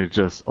was going to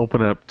just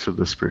open up to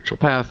the spiritual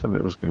path and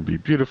it was going to be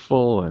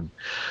beautiful and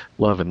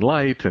love and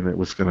light and it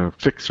was going to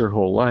fix her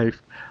whole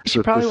life.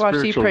 She probably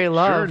watched Eat, Pray,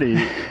 Love.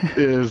 Journey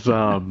is,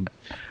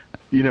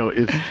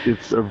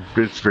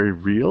 it's very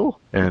real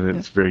and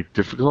it's very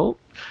difficult.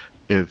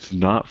 It's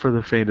not for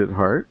the faint at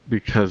heart,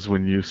 because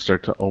when you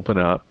start to open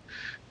up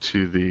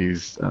to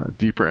these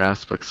deeper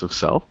aspects of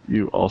self,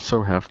 you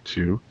also have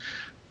to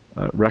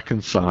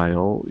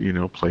reconcile,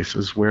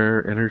 places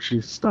where energy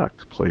is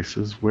stuck,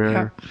 places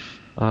where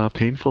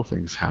painful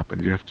things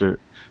happen. You have to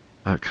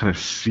kind of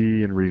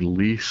see and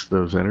release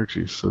those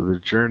energies. So the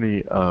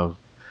journey of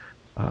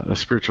a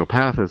spiritual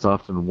path is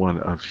often one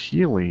of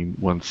healing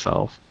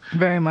oneself.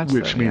 Very much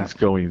which so, means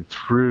going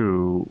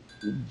through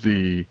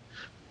the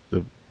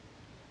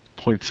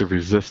points of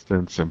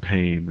resistance and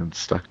pain and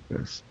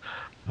stuckness,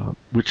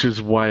 which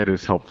is why it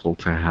is helpful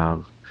to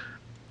have,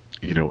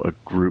 a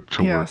group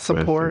to work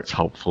support. with. It's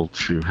helpful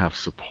to have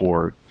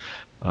support.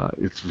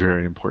 It's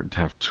very important to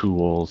have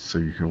tools so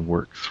you can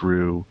work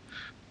through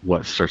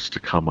what starts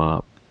to come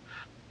up.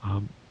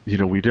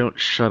 We don't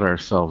shut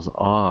ourselves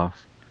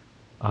off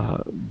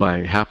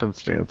by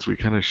happenstance. We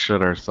kind of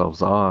shut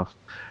ourselves off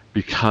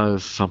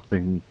because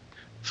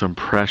some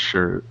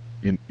pressure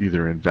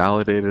either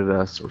invalidated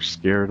us or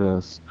scared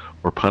us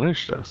or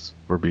punished us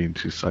for being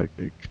too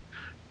psychic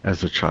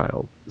as a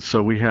child.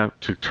 So we have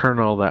to turn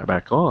all that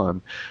back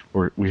on,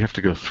 or we have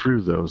to go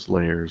through those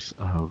layers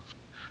of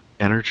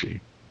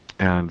energy.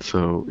 And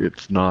so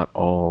it's not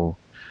all,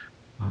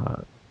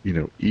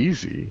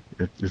 easy.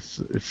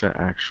 It's an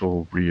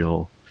actual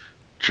real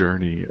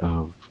journey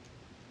of,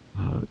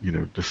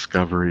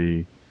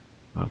 discovery,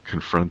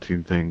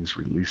 confronting things,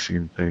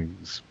 releasing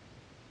things,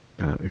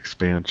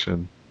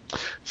 expansion.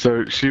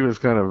 So she was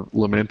kind of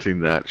lamenting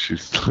that.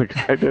 She's like,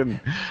 I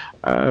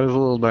was a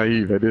little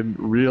naive. I didn't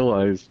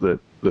realize that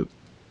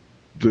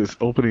this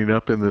opening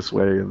up in this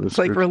way, and this, it's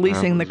like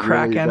releasing the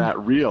Kraken. Really that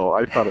real.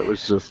 I thought it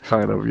was just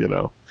kind of,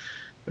 an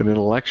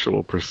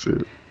intellectual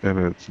pursuit, and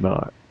it's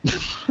not.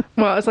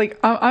 Well, it's like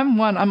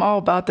I'm all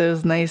about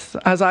those nice,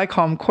 as I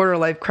call them, quarter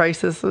life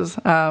crises.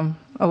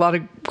 A lot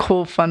of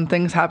cool, fun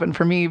things happen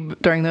for me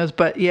during those.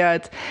 But yeah,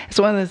 it's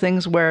one of the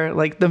things where,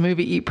 like the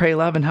movie Eat, Pray,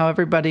 Love, and how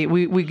everybody,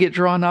 we get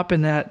drawn up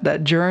in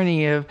that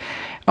journey of,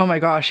 oh my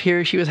gosh,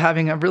 here she was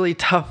having a really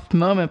tough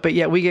moment, but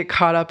yet we get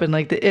caught up in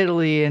like the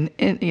Italy and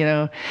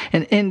India,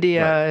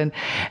 right.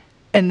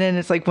 And then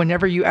it's like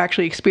whenever you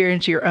actually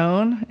experience your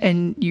own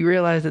and you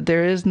realize that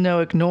there is no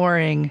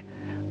ignoring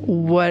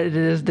what it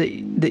is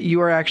that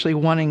you are actually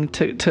wanting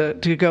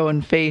to go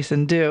and face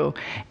and do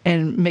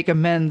and make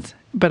amends.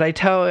 But I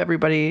tell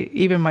everybody,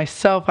 even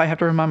myself, I have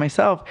to remind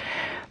myself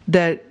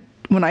that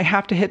when I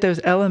have to hit those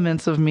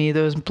elements of me,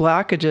 those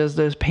blockages,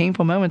 those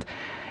painful moments,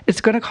 it's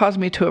going to cause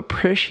me to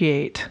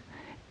appreciate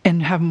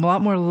and have a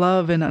lot more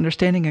love and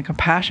understanding and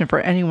compassion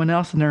for anyone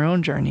else in their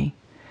own journey.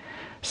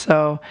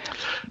 So,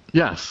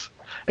 yes.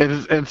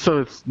 And so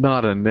it's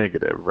not a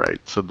negative,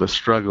 right? So the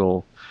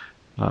struggle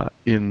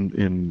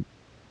in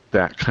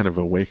that kind of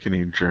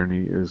awakening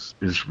journey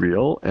is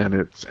real, and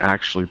it's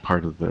actually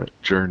part of the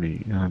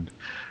journey. And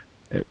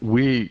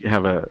we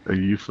have a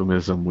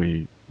euphemism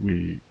we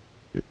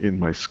in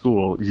my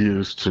school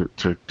use to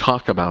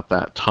talk about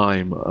that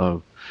time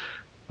of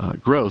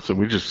growth, and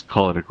we just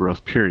call it a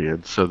growth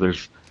period. So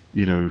there's,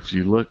 if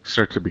you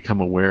start to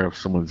become aware of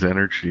someone's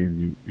energy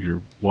and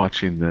you're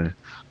watching the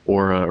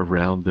aura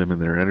around them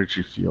and their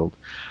energy field,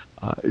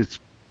 it's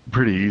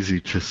pretty easy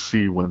to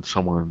see when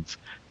someone's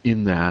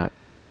in that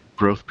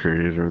growth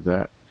period or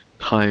that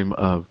time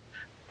of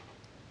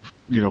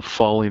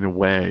falling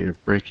away,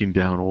 of breaking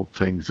down old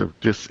things, of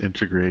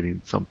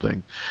disintegrating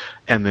something,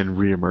 and then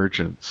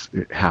reemergence,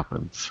 it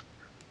happens.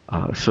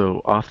 So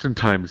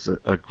oftentimes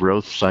a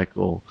growth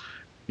cycle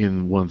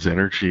in one's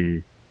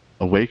energy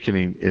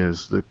awakening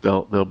is that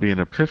there'll be an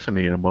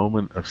epiphany, a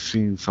moment of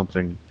seeing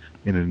something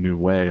in a new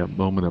way, a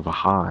moment of a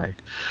high,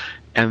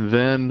 and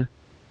then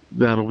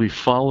that'll be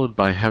followed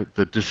by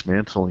the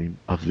dismantling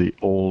of the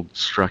old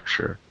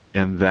structure.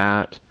 And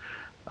that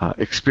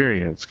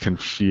experience can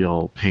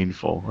feel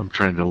painful. I'm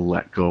trying to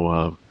let go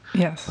of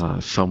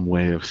some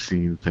way of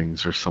seeing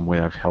things or some way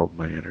I've held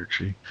my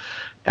energy.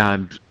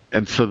 And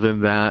so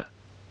then that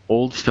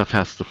old stuff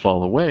has to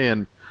fall away,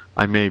 and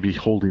I may be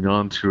holding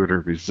on to it or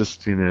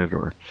resisting it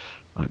or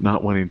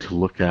not wanting to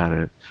look at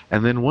it.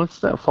 And then once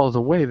that falls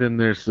away, then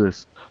there's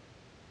this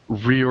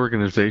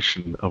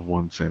reorganization of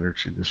one's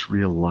energy, this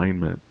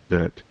realignment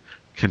that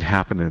can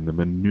happen in them,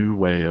 a new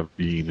way of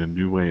being, a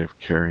new way of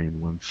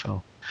carrying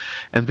oneself.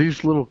 And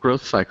these little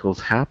growth cycles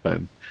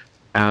happen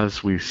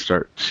as we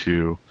start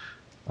to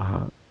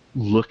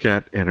look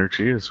at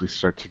energy, as we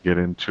start to get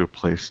into a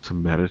place to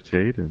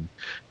meditate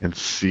and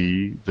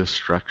see the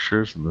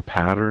structures and the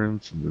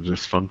patterns and the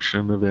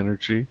dysfunction of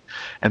energy.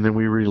 And then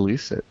we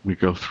release it. We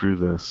go through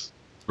this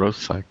growth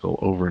cycle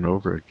over and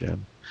over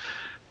again.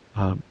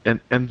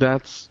 And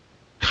that's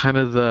kind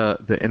of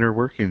the inner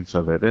workings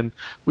of it. And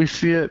we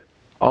see it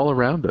all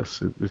around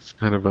us. It's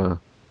kind of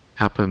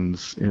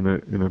happens in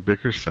a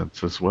bigger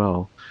sense as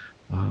well,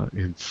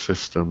 in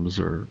systems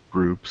or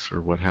groups or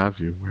what have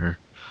you, where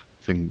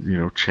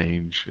things,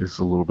 change is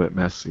a little bit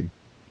messy.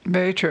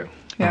 Very true.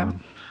 Yeah.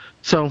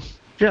 So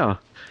yeah.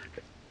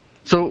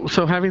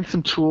 So having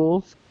some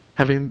tools,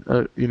 having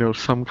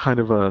some kind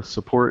of a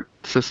support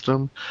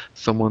system,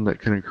 someone that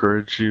can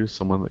encourage you,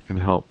 someone that can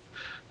help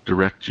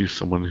direct you,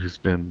 someone who's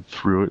been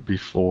through it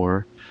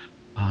before,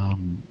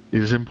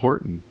 is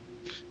important.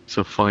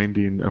 So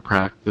finding a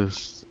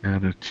practice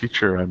and a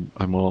teacher,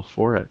 I'm all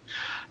for it.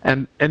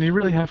 And you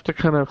really have to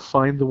kind of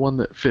find the one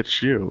that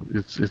fits you.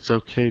 It's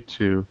okay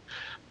to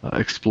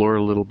explore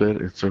a little bit.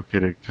 It's okay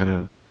to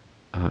kind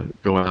of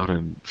go out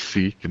and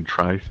seek and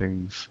try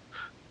things.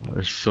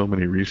 There's so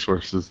many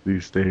resources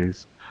these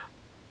days.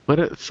 But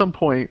at some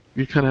point,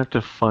 you kind of have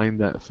to find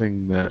that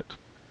thing that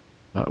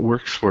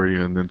works for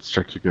you and then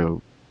start to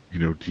go,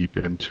 deep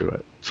into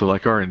it. So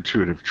like our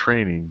intuitive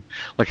training,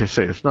 like I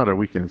say, it's not a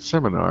weekend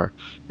seminar.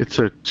 It's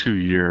a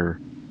 2-year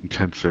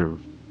intensive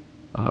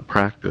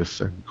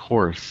practice and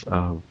course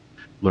of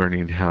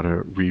learning how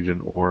to read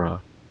an aura,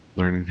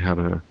 learning how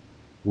to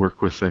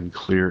work within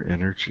clear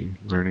energy,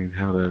 learning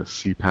how to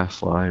see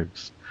past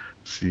lives,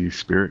 see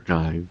spirit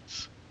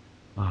guides,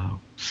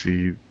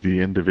 see the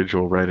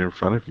individual right in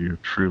front of you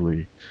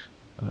truly,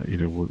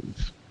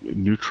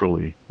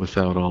 neutrally,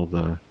 without all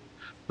the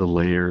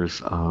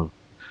layers of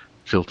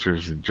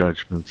filters and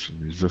judgments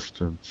and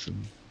resistance,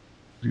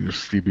 and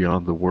see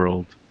beyond the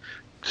world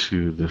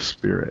to the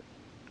spirit.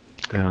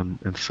 And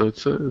so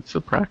it's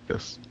a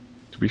practice,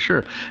 to be sure.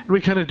 And we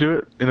kind of do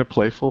it in a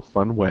playful,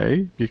 fun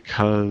way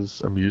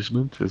because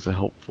amusement is a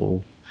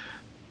helpful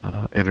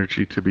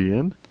energy to be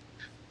in.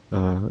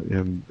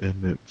 And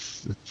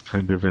it's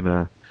kind of in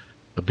a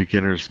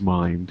beginner's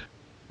mind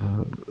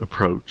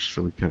approach,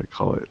 so we kind of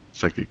call it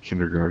psychic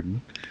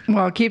kindergarten.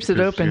 Well, it keeps it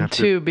open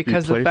too,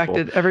 because the fact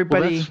that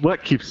everybody, well, that's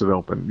what keeps it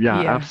open. Yeah,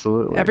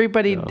 absolutely.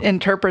 Everybody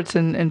interprets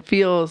and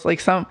feels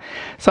like some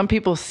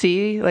people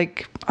see,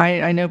 like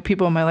I know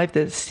people in my life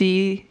that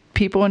see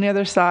people on the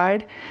other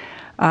side.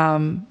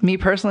 Me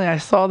personally, I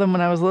saw them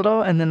when I was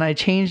little, and then I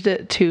changed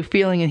it to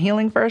feeling and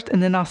healing first,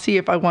 and then I'll see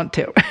if I want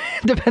to,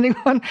 depending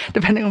on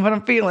what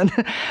I'm feeling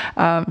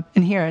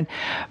and hearing.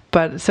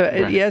 But so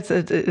right.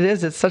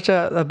 It's such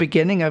a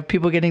beginning of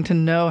people getting to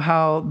know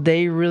how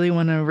they really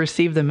want to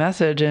receive the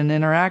message and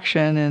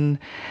interaction. And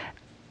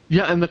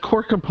yeah, and the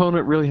core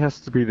component really has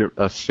to be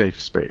a safe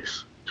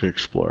space to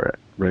explore it,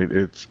 right?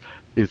 It's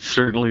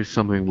certainly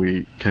something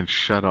we can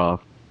shut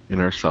off in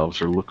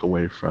ourselves or look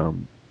away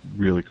from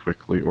really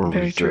quickly or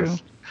Very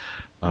resist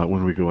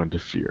when we go into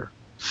fear.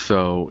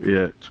 So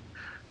it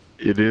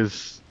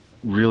is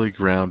really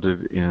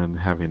grounded in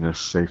having a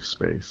safe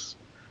space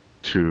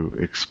to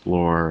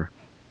explore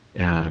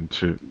and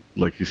to,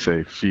 like you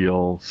say,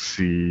 feel,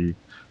 see,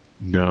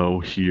 know,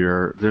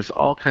 hear. There's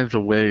all kinds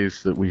of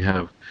ways that we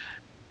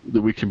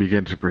can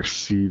begin to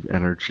perceive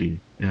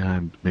energy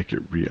and make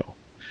it real.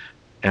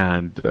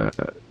 And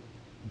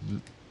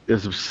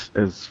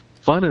as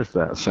fun as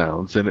that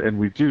sounds, and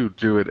we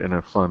do it in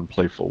a fun,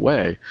 playful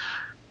way,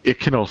 it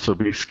can also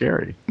be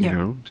scary.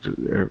 Yeah.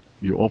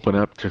 You open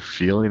up to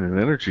feeling and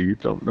energy, you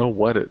don't know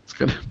what it's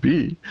going to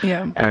be.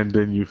 Yeah. And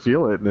then you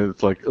feel it, and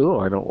it's like,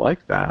 oh, I don't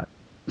like that.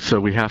 So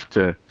we have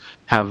to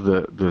have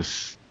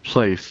this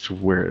place to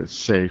where it's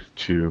safe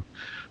to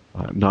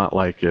not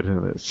like it,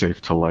 and it's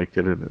safe to like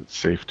it, and it's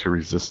safe to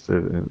resist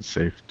it, and it's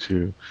safe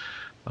to,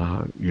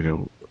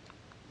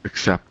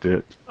 accept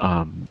it.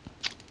 And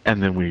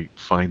then we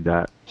find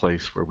that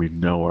place where we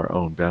know our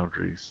own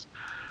boundaries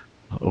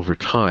over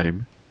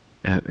time,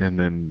 and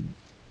then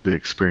the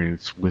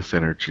experience with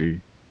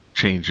energy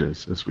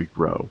changes as we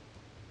grow.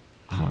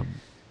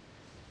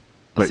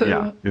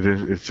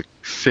 It's a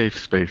safe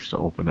space to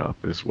open up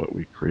is what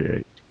we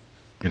create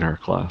in our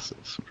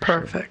classes.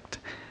 Perfect.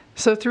 Sure.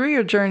 So through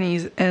your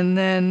journeys, and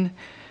then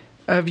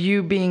of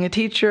you being a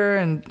teacher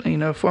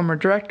and former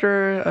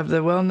director of the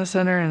Wellness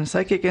Center and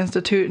Psychic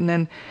Institute, and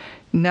then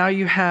now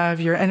you have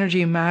your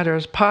Energy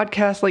Matters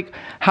podcast.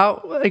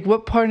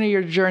 What part of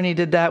your journey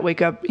did that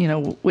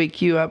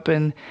wake you up,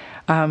 and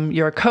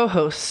you're a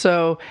co-host?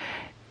 So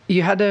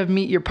you had to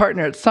meet your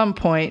partner at some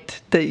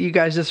point that you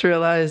guys just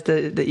realized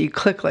that you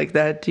click like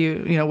that.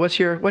 What's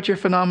your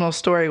phenomenal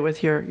story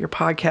with your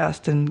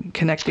podcast and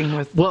connecting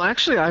with? Well,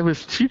 actually, I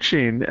was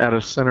teaching at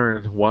a center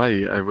in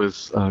Hawaii. I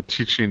was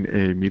teaching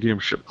a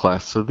mediumship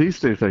class. So these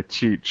days I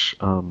teach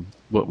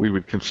what we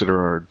would consider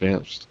our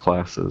advanced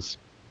classes.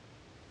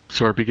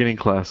 So our beginning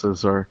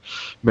classes are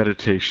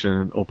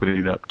meditation,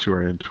 opening up to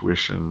our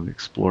intuition,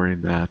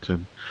 exploring that,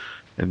 and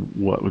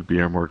what would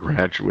be our more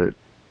graduate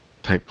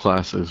type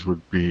classes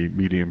would be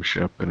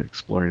mediumship and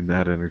exploring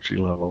that energy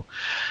level.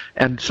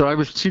 And so I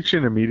was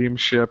teaching a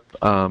mediumship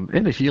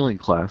in a healing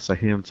class, a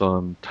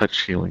hands-on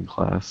touch healing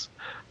class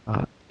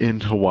in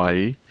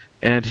Hawaii,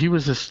 and he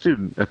was a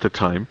student at the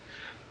time.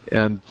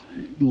 And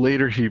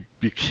later he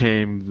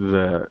became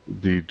the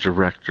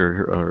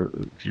director, or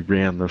he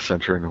ran the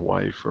center in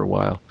Hawaii for a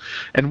while.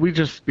 And we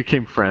just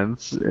became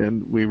friends,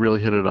 and we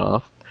really hit it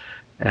off.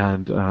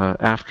 And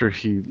after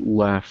he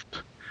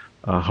left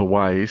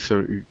Hawaii,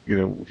 so he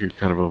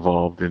kind of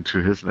evolved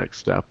into his next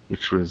step,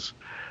 which was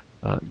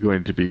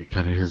going to be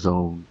kind of his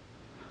own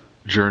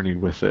journey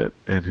with it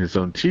and his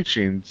own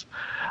teachings.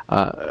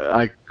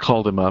 I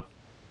called him up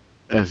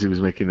as he was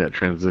making that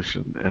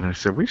transition, and I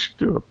said, we should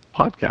do a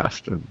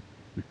podcast and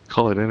we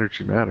call it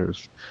Energy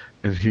Matters.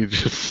 And he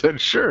just said,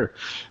 sure.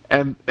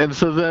 And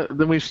so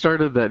then we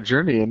started that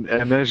journey.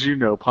 And as you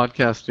know,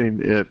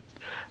 podcasting,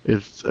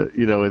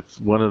 it's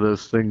one of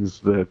those things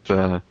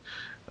that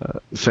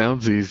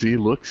sounds easy,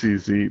 looks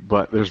easy,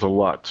 but there's a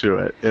lot to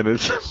it, and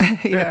it's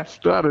it's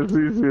not as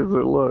easy as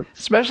it looks.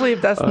 Especially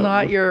if that's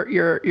not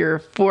your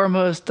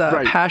foremost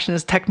passion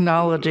is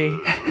technology.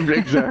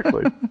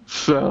 Exactly.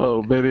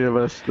 So many of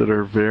us that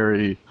are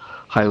very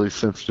highly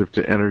sensitive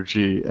to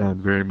energy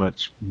and very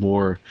much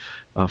more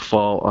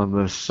fall on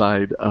the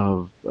side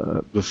of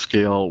the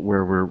scale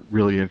where we're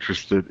really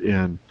interested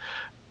in,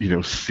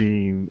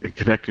 seeing and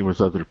connecting with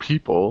other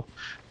people.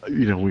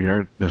 We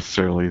aren't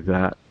necessarily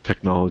that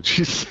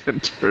technology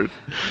centered.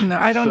 No,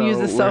 I don't use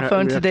the cell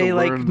phone today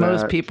like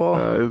most people.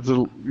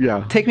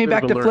 Take me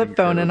back to flip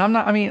phone, and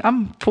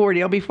I'm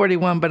 40. I'll be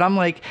 41, but I'm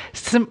like,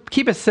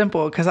 keep it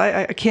simple, because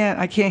I can't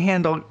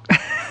handle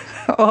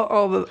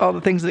all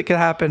the things that could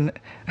happen.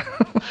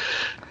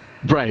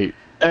 Right.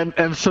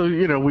 And so,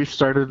 we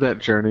started that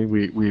journey.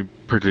 We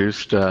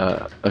produced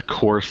a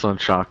course on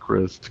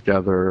chakras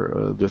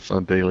together, this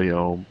on Daily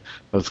Om.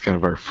 That was kind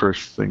of our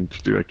first thing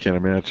to do. I can't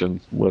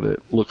imagine what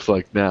it looks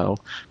like now,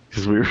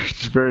 because we were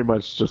very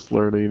much just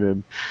learning,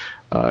 and,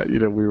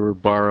 we were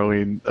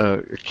borrowing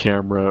a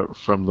camera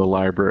from the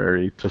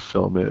library to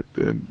film it,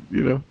 and,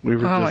 we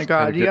were oh my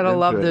God, you gotta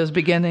love those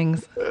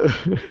beginnings.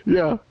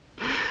 Yeah.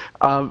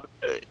 And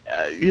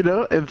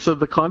so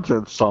the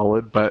content's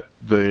solid, but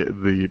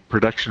the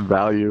production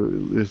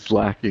value is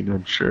lacking,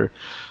 I'm sure.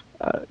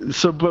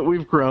 But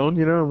we've grown,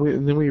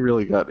 and then we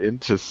really got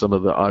into some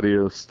of the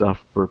audio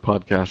stuff for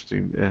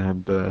podcasting,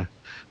 and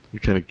we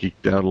kind of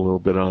geeked out a little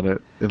bit on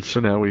it. And so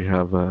now we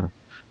have a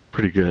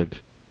pretty good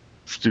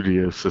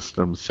studio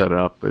system set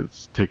up.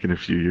 It's taken a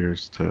few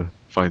years to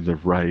find the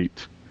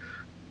right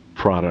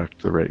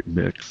product, the right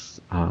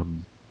mix,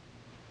 and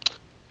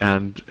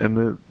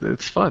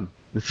it's fun.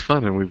 It's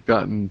fun, and we've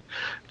gotten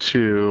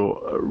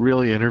to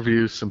really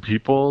interview some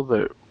people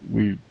that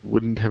we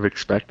wouldn't have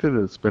expected.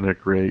 It's been a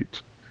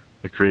great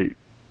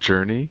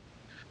journey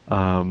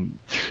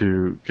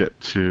to get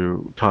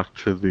to talk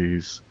to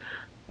these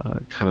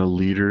kind of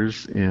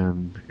leaders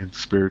in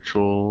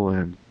spiritual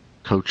and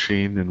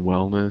coaching and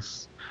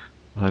wellness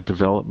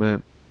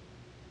development,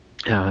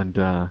 and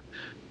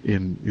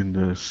in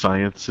the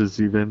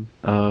sciences even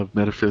of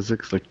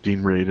metaphysics, like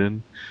Dean Radin.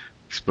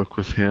 We spoke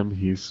with him.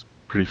 He's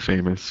pretty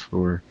famous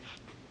for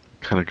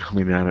kind of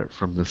coming at it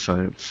from the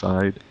science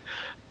side,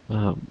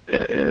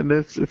 and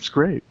it's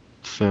great.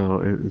 So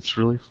it's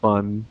really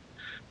fun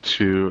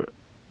to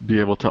be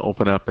able to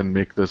open up and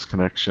make those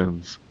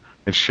connections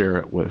and share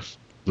it with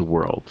the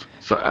world.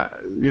 So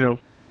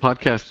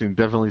podcasting,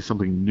 definitely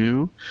something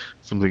new,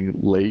 something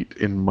late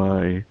in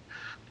my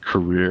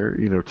career,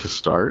 to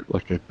start.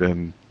 Like, I've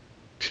been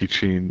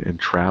teaching and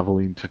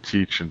traveling to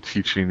teach and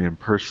teaching in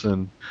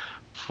person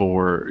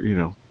for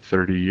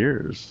 30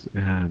 years,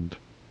 and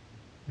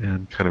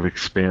kind of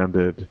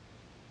expanded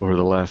over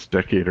the last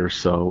decade or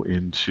so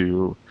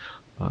into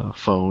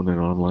phone and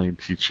online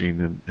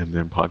teaching, and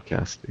then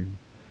podcasting.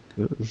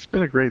 It's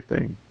been a great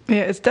thing.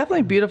 Yeah, it's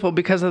definitely beautiful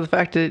because of the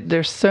fact that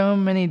there's so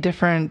many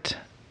different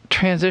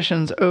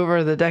transitions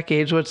over the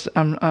decades, which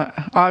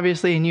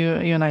obviously, and you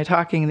and I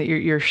talking, that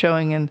you're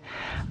showing and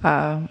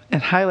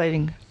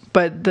highlighting.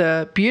 But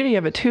the beauty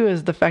of it, too,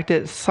 is the fact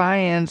that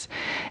science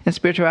and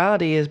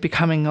spirituality is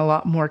becoming a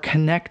lot more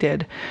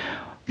connected.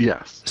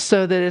 Yes.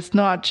 So that it's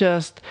not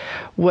just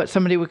what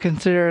somebody would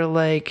consider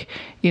like,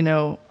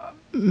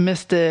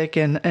 mystic,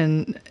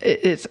 and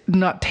it's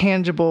not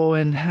tangible,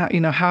 and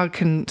how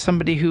can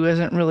somebody who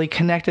isn't really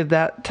connected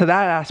to that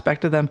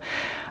aspect of them,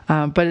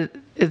 but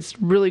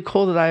it's really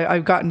cool that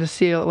I've gotten to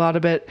see a lot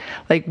of it,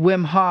 like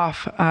Wim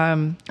Hof.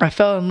 I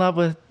fell in love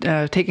with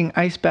taking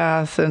ice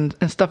baths and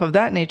stuff of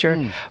that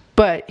nature.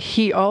 But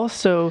he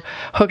also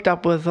hooked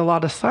up with a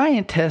lot of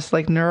scientists,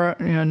 like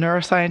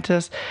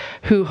neuroscientists,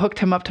 who hooked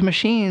him up to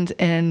machines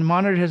and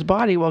monitored his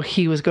body while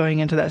he was going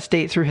into that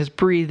state through his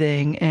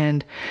breathing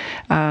and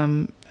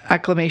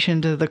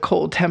acclimation to the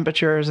cold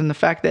temperatures, and the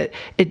fact that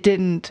it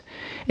didn't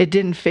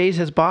phase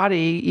his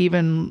body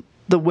even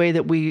the way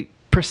that we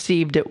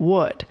perceived it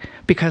would,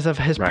 because of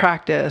his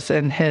practice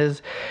and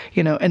his,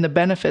 and the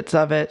benefits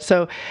of it.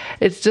 So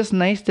it's just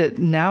nice that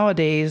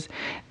nowadays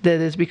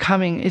that it's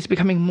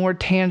becoming more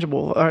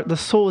tangible, or the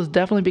soul is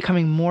definitely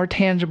becoming more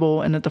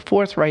tangible and at the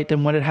forthright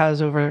than what it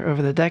has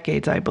over the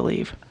decades, I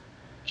believe.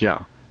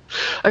 Yeah.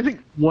 I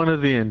think one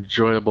of the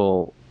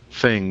enjoyable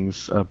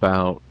things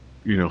about,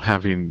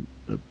 having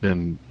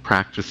been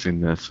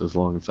practicing this as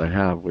long as I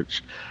have,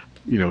 which,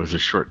 is a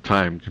short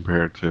time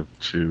comparative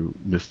to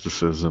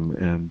mysticism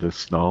and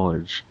this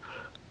knowledge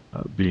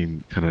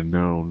being kind of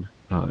known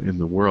in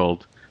the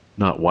world,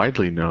 not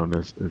widely known,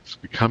 as it's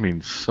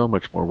becoming so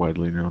much more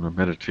widely known, and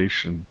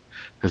meditation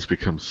has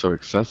become so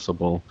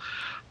accessible,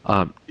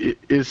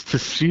 is to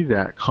see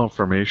that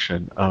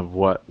confirmation of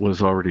what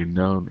was already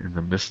known in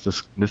the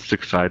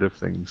mystic side of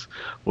things,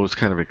 what was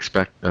kind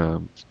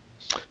of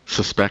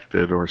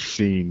suspected or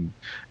seen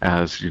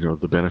as,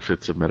 the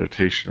benefits of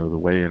meditation or the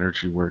way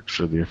energy works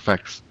or the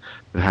effects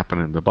that happen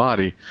in the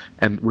body.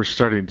 And we're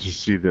starting to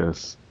see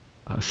this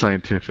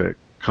scientific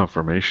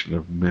confirmation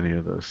of many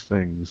of those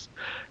things.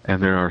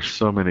 And there are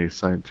so many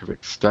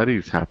scientific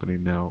studies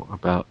happening now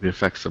about the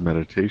effects of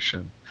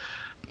meditation.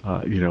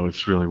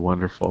 It's really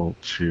wonderful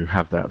to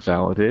have that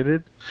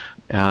validated,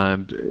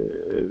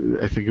 and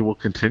I think it will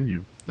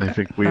continue. I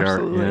think we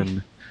Absolutely. are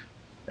in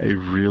a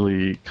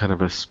really kind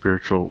of a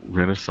spiritual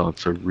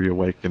renaissance or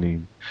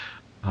reawakening.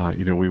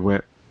 We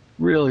went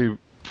really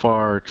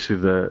far to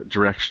the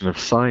direction of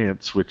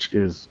science, which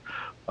is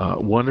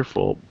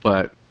wonderful,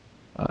 but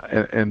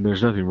and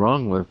there's nothing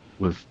wrong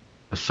with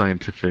a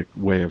scientific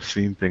way of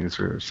seeing things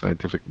or a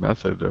scientific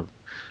method of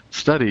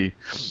study,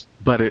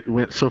 but it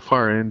went so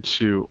far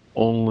into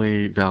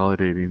only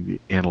validating the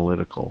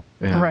analytical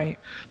and Right.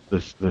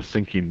 the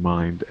thinking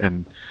mind.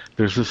 And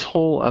there's this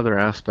whole other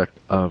aspect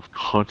of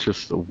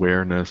conscious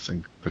awareness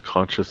and the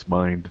conscious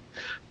mind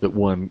that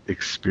one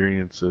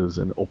experiences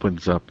and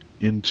opens up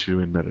into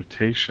in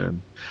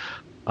meditation,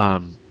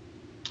 and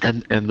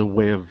the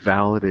way of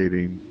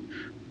validating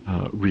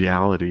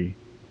reality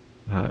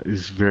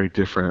is very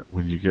different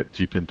when you get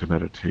deep into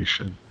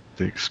meditation.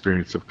 The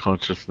experience of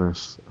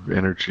consciousness, of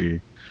energy,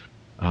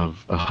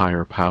 of a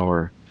higher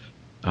power,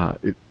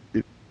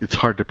 it's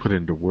hard to put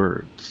into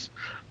words.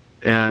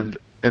 And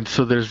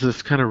so there's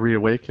this kind of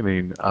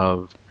reawakening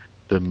of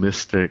the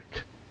mystic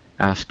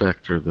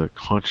aspect or the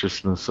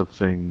consciousness of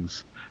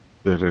things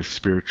that are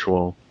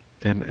spiritual.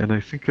 And I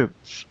think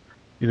it's,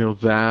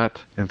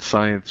 that and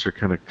science are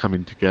kind of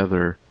coming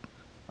together.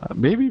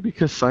 Maybe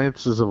because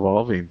science is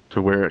evolving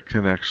to where it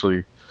can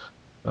actually,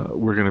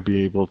 we're going to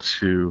be able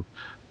to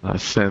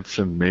sense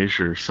and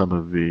measure some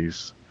of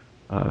these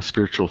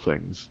spiritual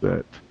things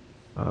that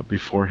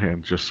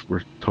beforehand just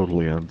were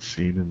totally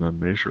unseen and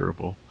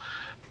unmeasurable.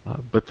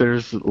 But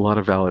there's a lot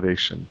of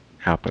validation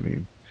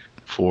happening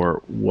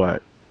for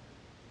what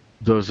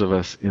those of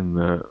us in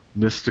the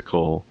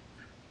mystical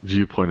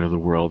viewpoint of the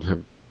world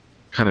have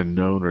kind of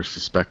known or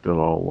suspected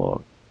all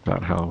along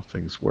about how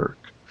things work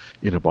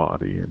in a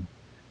body and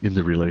in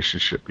the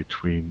relationship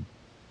between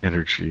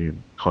energy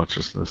and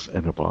consciousness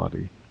and a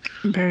body.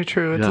 Very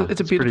true. Yeah, It's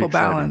a it's beautiful pretty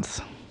exciting.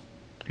 balance.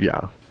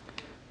 Yeah.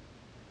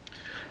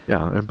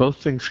 Yeah, and both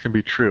things can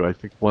be true. I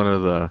think one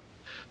of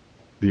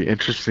the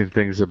interesting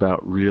things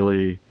about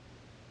really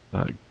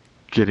uh,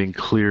 getting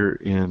clear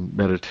in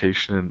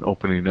meditation and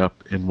opening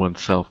up in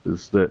oneself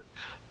is that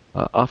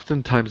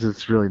oftentimes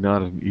it's really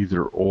not an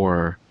either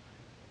or.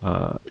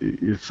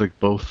 It's like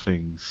both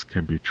things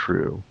can be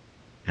true,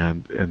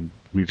 and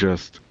we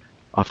just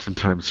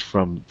oftentimes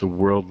from the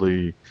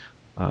worldly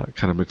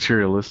kind of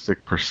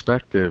materialistic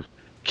perspective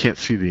can't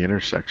see the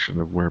intersection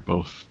of where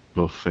both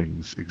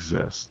things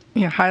exist.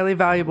 Yeah, highly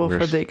valuable for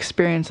Whereas, the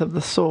experience of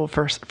the soul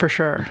for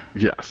sure.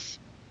 yes,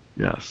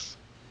 yes.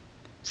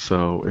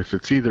 So if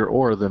it's either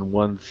or, then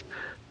one's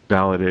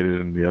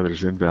validated and the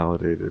other's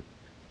invalidated.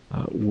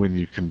 When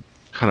you can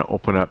kind of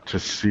open up to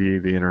see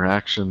the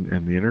interaction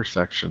and the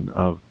intersection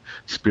of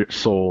spirit,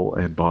 soul,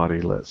 and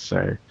body, let's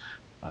say,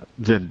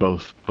 then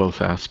both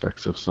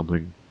aspects of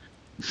something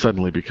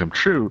suddenly become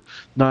true,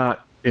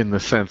 not in the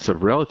sense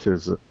of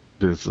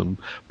relativism,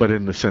 but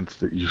in the sense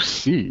that you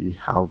see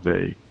how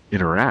they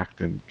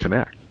interact and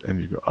connect,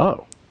 and you go,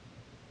 oh,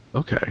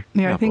 okay,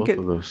 Yeah, I think both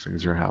of those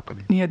things are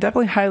happening. yeah,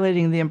 definitely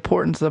highlighting the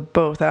importance of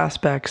both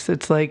aspects.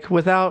 It's like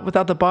without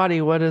the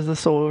body, what is the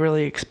soul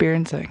really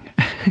experiencing?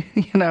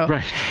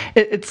 Right.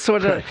 It's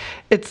sort of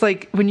it's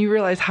like when you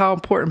realize how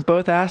important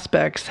both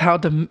aspects, how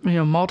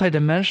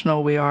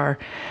multidimensional we are,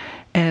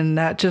 and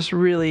that just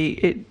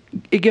really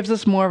it gives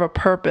us more of a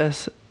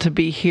purpose to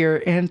be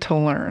here and to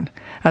learn,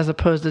 as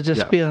opposed to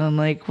just Yes. feeling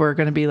like we're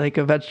going to be like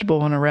a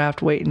vegetable on a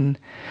raft waiting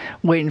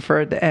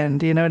for it to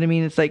end. You know what I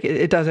mean? It's like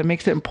it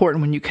makes it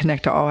important when you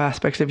connect to all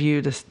aspects of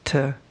you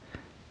to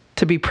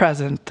be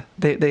present.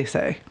 They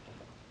say.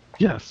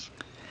 Yes.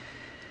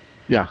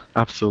 Yeah,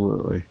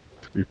 absolutely.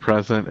 To be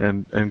present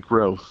and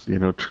growth,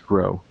 to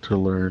grow, to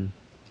learn,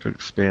 to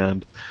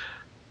expand.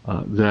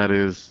 That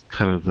is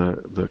kind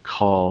of the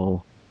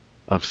call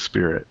of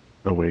spirit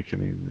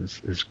awakening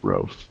is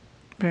growth,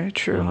 Very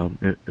true.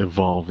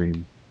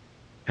 evolving.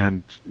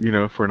 And,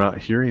 if we're not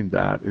hearing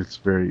that, it's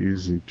very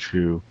easy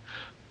to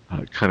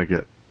kind of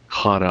get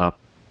caught up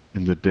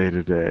in the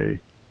day-to-day,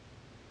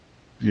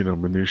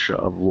 minutia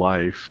of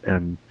life.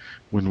 And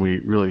when we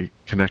really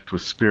connect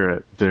with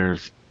spirit,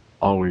 there's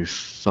always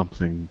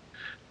something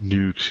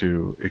new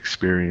to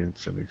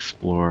experience and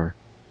explore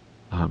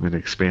and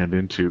expand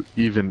into,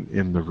 even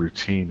in the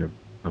routine of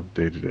of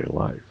day-to-day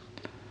life.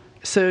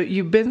 So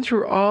you've been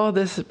through all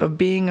this of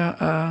being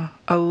a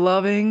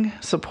loving,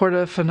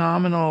 supportive,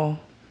 phenomenal,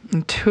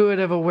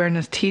 intuitive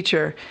awareness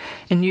teacher,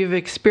 and you've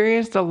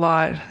experienced a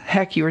lot.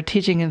 Heck, you were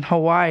teaching in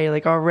Hawaii,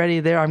 like already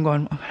there. I'm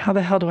going, how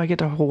the hell do I get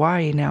to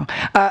Hawaii now?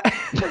 I'm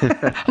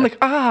like,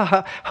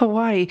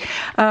 Hawaii.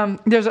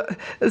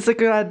 It's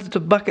like it's a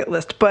bucket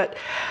list, but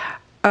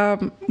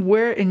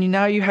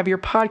now you have your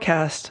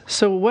podcast.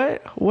 So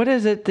what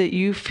is it that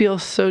you feel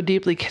so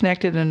deeply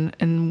connected,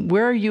 and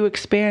where are you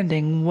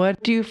expanding?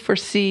 What do you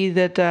foresee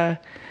that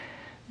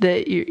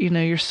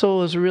your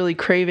soul is really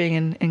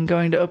craving and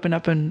going to open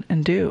up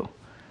and do?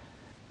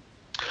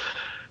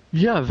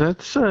 Yeah,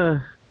 that's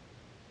a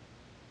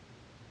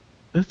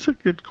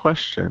good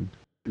question.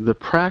 The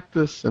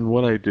practice and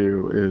what I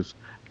do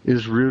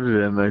is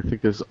rooted in, I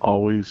think, is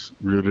always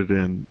rooted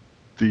in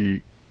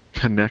the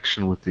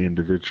connection with the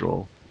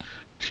individual,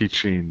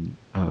 teaching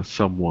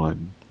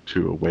someone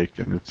to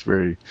awaken. It's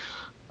very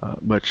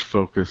much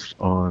focused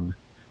on,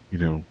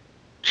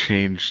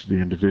 change the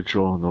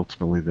individual, and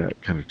ultimately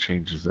that kind of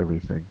changes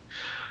everything,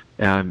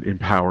 and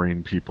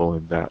empowering people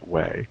in that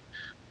way.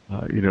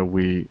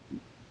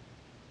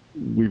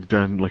 We've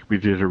done, like, we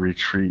did a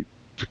retreat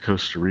to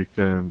Costa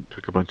Rica and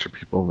took a bunch of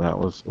people, and that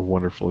was a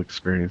wonderful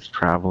experience.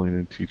 Traveling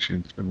and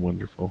teaching has been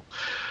wonderful.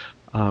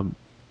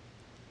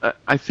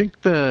 I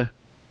think the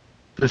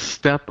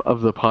step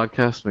of the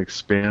podcast and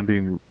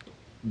expanding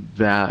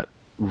that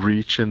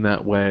reach in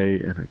that way,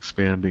 and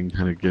expanding,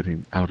 kind of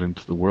getting out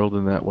into the world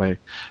in that way,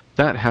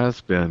 that has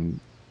been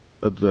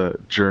the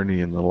journey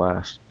in the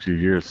last few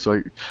years. So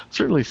I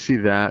certainly see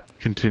that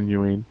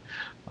continuing.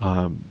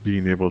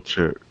 Being able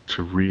to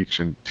reach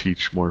and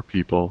teach more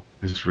people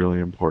is really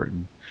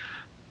important.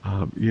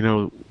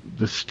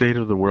 The state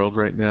of the world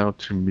right now,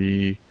 to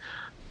me,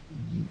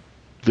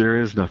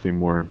 there is nothing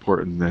more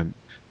important than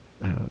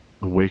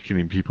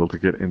awakening people to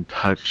get in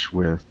touch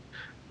with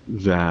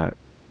that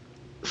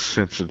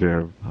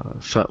sensitive,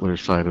 subtler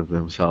side of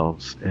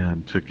themselves,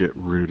 and to get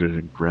rooted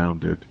and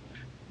grounded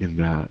in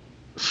that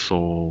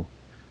soul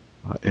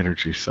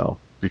energy self.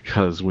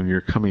 Because when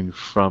you're coming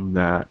from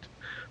that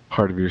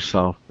part of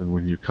yourself, and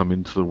when you come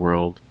into the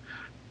world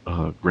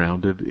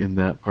grounded in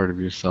that part of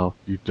yourself,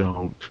 you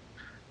don't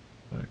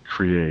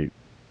create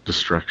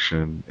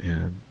destruction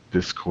and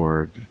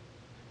discord,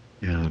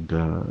 and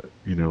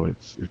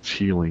it's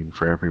healing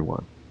for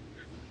everyone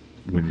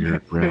when you're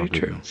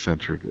grounded and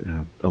centered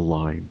and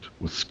aligned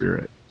with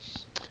spirit.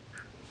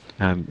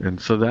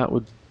 And so that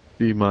would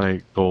be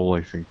my goal,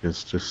 I think,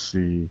 is to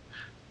see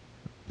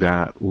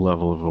that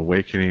level of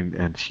awakening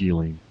and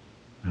healing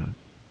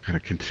kind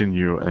of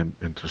continue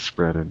and to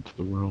spread into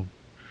the world.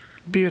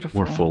 Beautiful.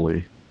 More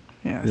fully.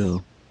 Yes. Yeah.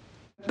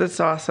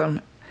 That's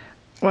awesome.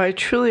 Well, I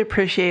truly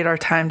appreciate our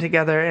time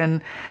together,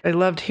 and I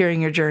loved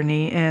hearing your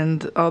journey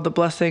and all the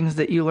blessings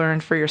that you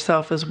learned for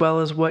yourself, as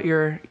well as what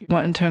you're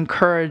wanting to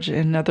encourage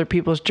in other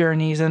people's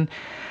journeys. And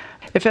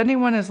if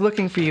anyone is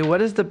looking for you,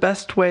 what is the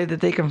best way that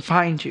they can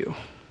find you?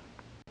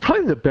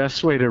 Probably the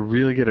best way to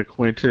really get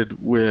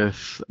acquainted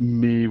with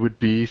me would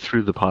be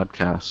through the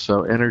podcast.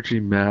 So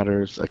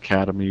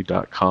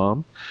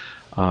energymattersacademy.com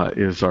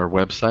is our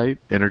website.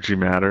 Energy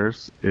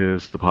Matters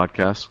is the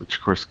podcast, which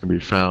of course can be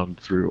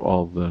found through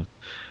all the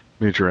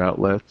major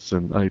outlets,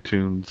 and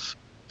iTunes,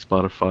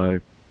 Spotify,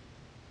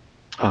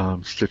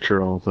 Stitcher,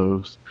 all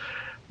those.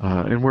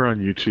 And we're on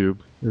YouTube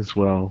as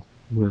well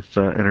with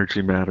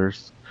Energy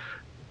Matters.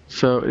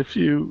 So if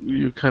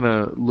you kind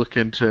of look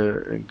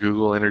into and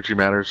Google Energy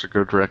Matters, or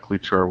go directly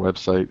to our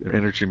website,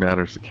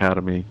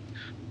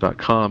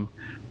 energymattersacademy.com,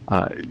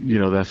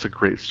 that's a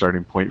great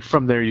starting point.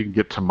 From there, you can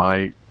get to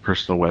my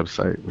personal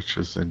website, which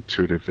is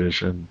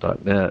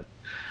intuitivevision.net,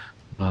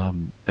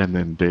 and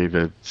then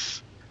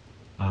David's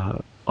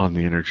on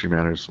the Energy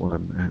Matters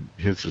one, and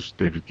his is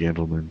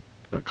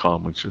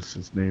davidgandelman.com, which is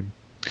his name.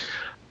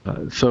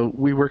 So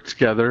we work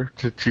together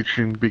to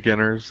teaching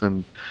beginners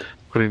and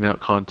putting out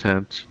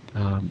content.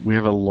 We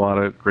have a lot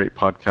of great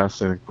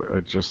podcasts. I think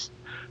we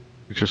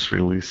just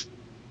released,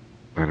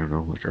 I don't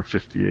know, like our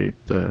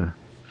 58th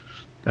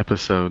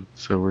episode.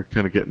 So we're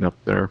kind of getting up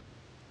there.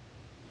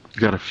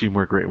 Got a few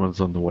more great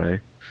ones on the way.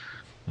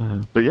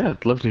 But yeah,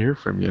 I'd love to hear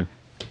from you.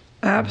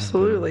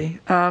 Absolutely.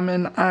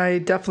 And I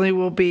definitely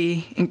will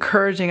be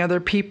encouraging other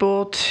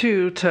people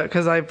to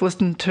because I've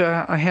listened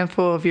to a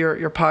handful of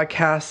your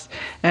podcasts,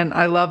 and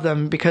I love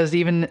them, because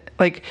even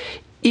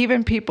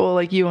people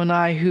like you and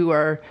I who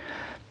are,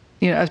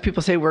 as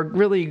people say, we're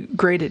really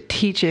great at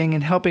teaching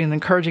and helping and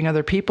encouraging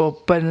other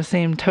people. But in the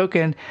same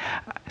token,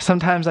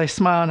 sometimes I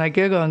smile and I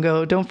giggle and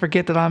go, don't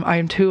forget that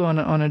I'm too on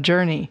a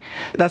journey.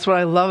 That's what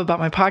I love about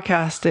my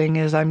podcasting,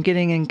 is I'm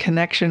getting in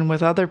connection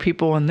with other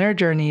people and their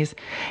journeys.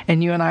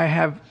 And you and I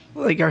have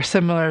our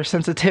similar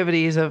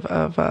sensitivities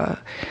of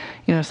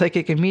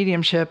psychic and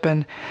mediumship.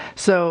 And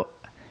so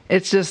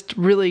it's just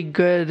really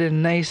good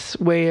and nice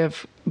way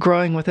of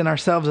growing within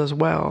ourselves as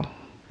well.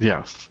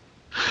 Yes.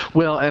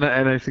 Well, and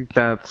I think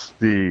that's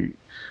the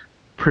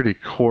pretty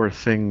core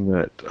thing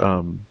that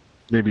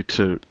maybe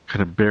to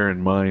kind of bear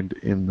in mind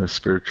in the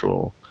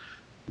spiritual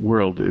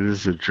world, it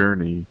is a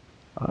journey.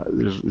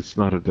 It's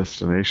not a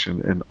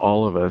destination. And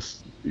all of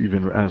us,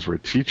 even as we're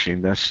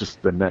teaching, that's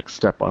just the next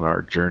step on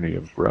our journey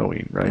of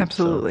growing, right?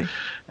 Absolutely. So,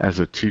 as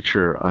a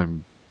teacher,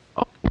 I'm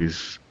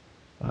always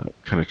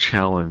kind of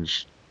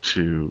challenged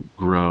to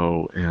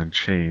grow and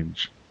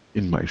change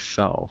in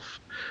myself.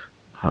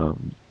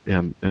 And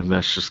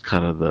that's just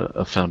kind of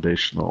a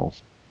foundational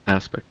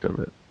aspect of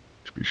it,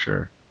 to be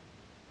sure.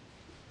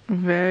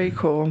 Very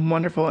cool.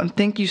 Wonderful. And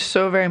thank you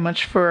so very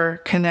much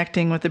for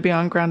connecting with the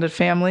Beyond Grounded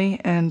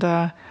family. And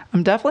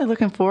I'm definitely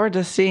looking forward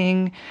to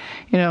seeing,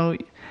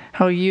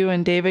 how you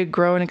and David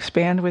grow and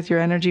expand with your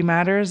Energy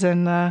Matters.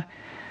 And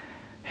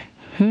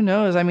who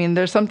knows? I mean,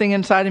 there's something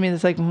inside of me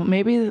that's like, well,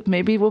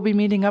 maybe we'll be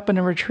meeting up in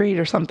a retreat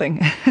or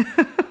something.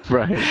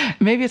 Right.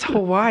 Maybe it's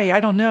Hawaii. I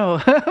don't know.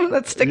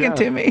 That's sticking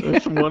to me.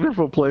 There's some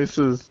wonderful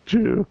places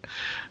to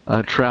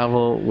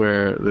travel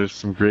where there's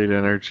some great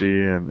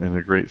energy and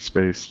a great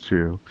space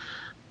to,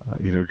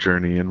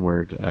 journey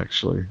inward,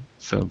 actually.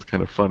 Sounds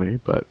kind of funny,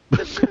 but...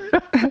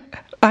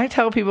 I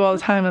tell people all the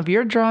time, if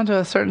you're drawn to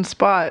a certain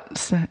spot,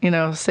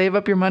 save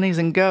up your monies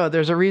and go.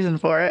 There's a reason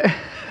for it.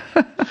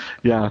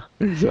 Yeah,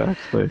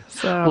 exactly.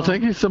 Well,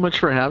 thank you so much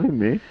for having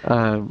me.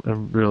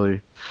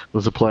 It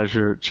was a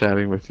pleasure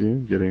chatting with you,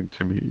 getting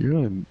to meet you,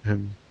 and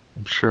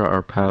I'm sure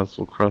our paths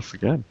will cross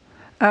again.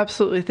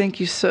 Absolutely. Thank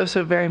you so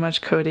very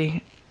much,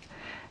 Cody.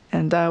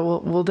 And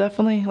we'll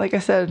definitely, like I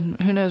said,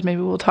 who knows,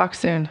 maybe we'll talk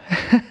soon.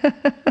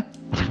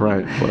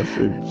 Right.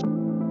 Blessings.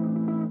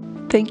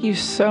 Thank you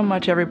so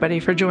much, everybody,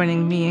 for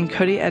joining me and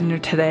Cody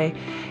Edner today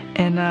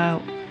and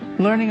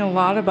learning a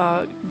lot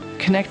about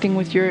connecting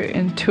with your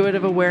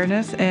intuitive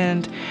awareness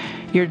and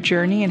your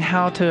journey and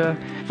how to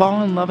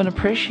fall in love and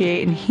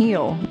appreciate and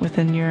heal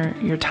within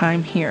your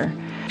time here.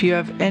 If you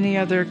have any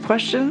other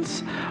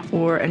questions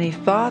or any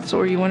thoughts,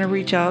 or you want to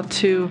reach out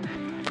to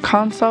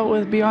consult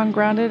with Beyond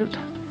Grounded,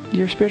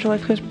 your spiritual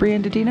life coach,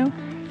 Brian Didino,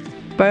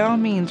 by all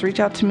means, reach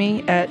out to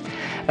me at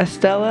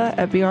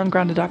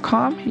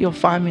estella@beyondgrounded.com. You'll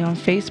find me on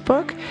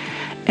Facebook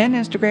and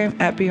Instagram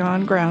at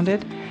Beyond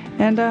Grounded.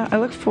 And I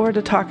look forward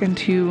to talking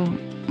to you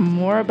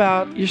more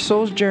about your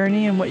soul's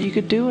journey and what you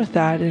could do with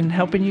that, and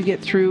helping you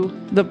get through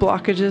the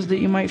blockages that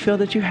you might feel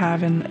that you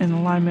have in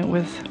alignment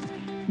with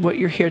what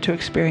you're here to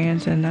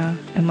experience and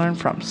learn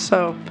from.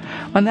 So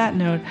on that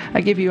note,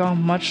 I give you all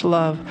much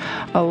love,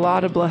 a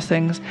lot of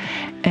blessings,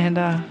 and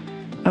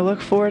I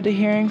look forward to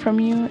hearing from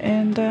you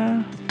and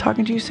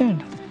talking to you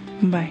soon.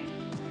 Bye.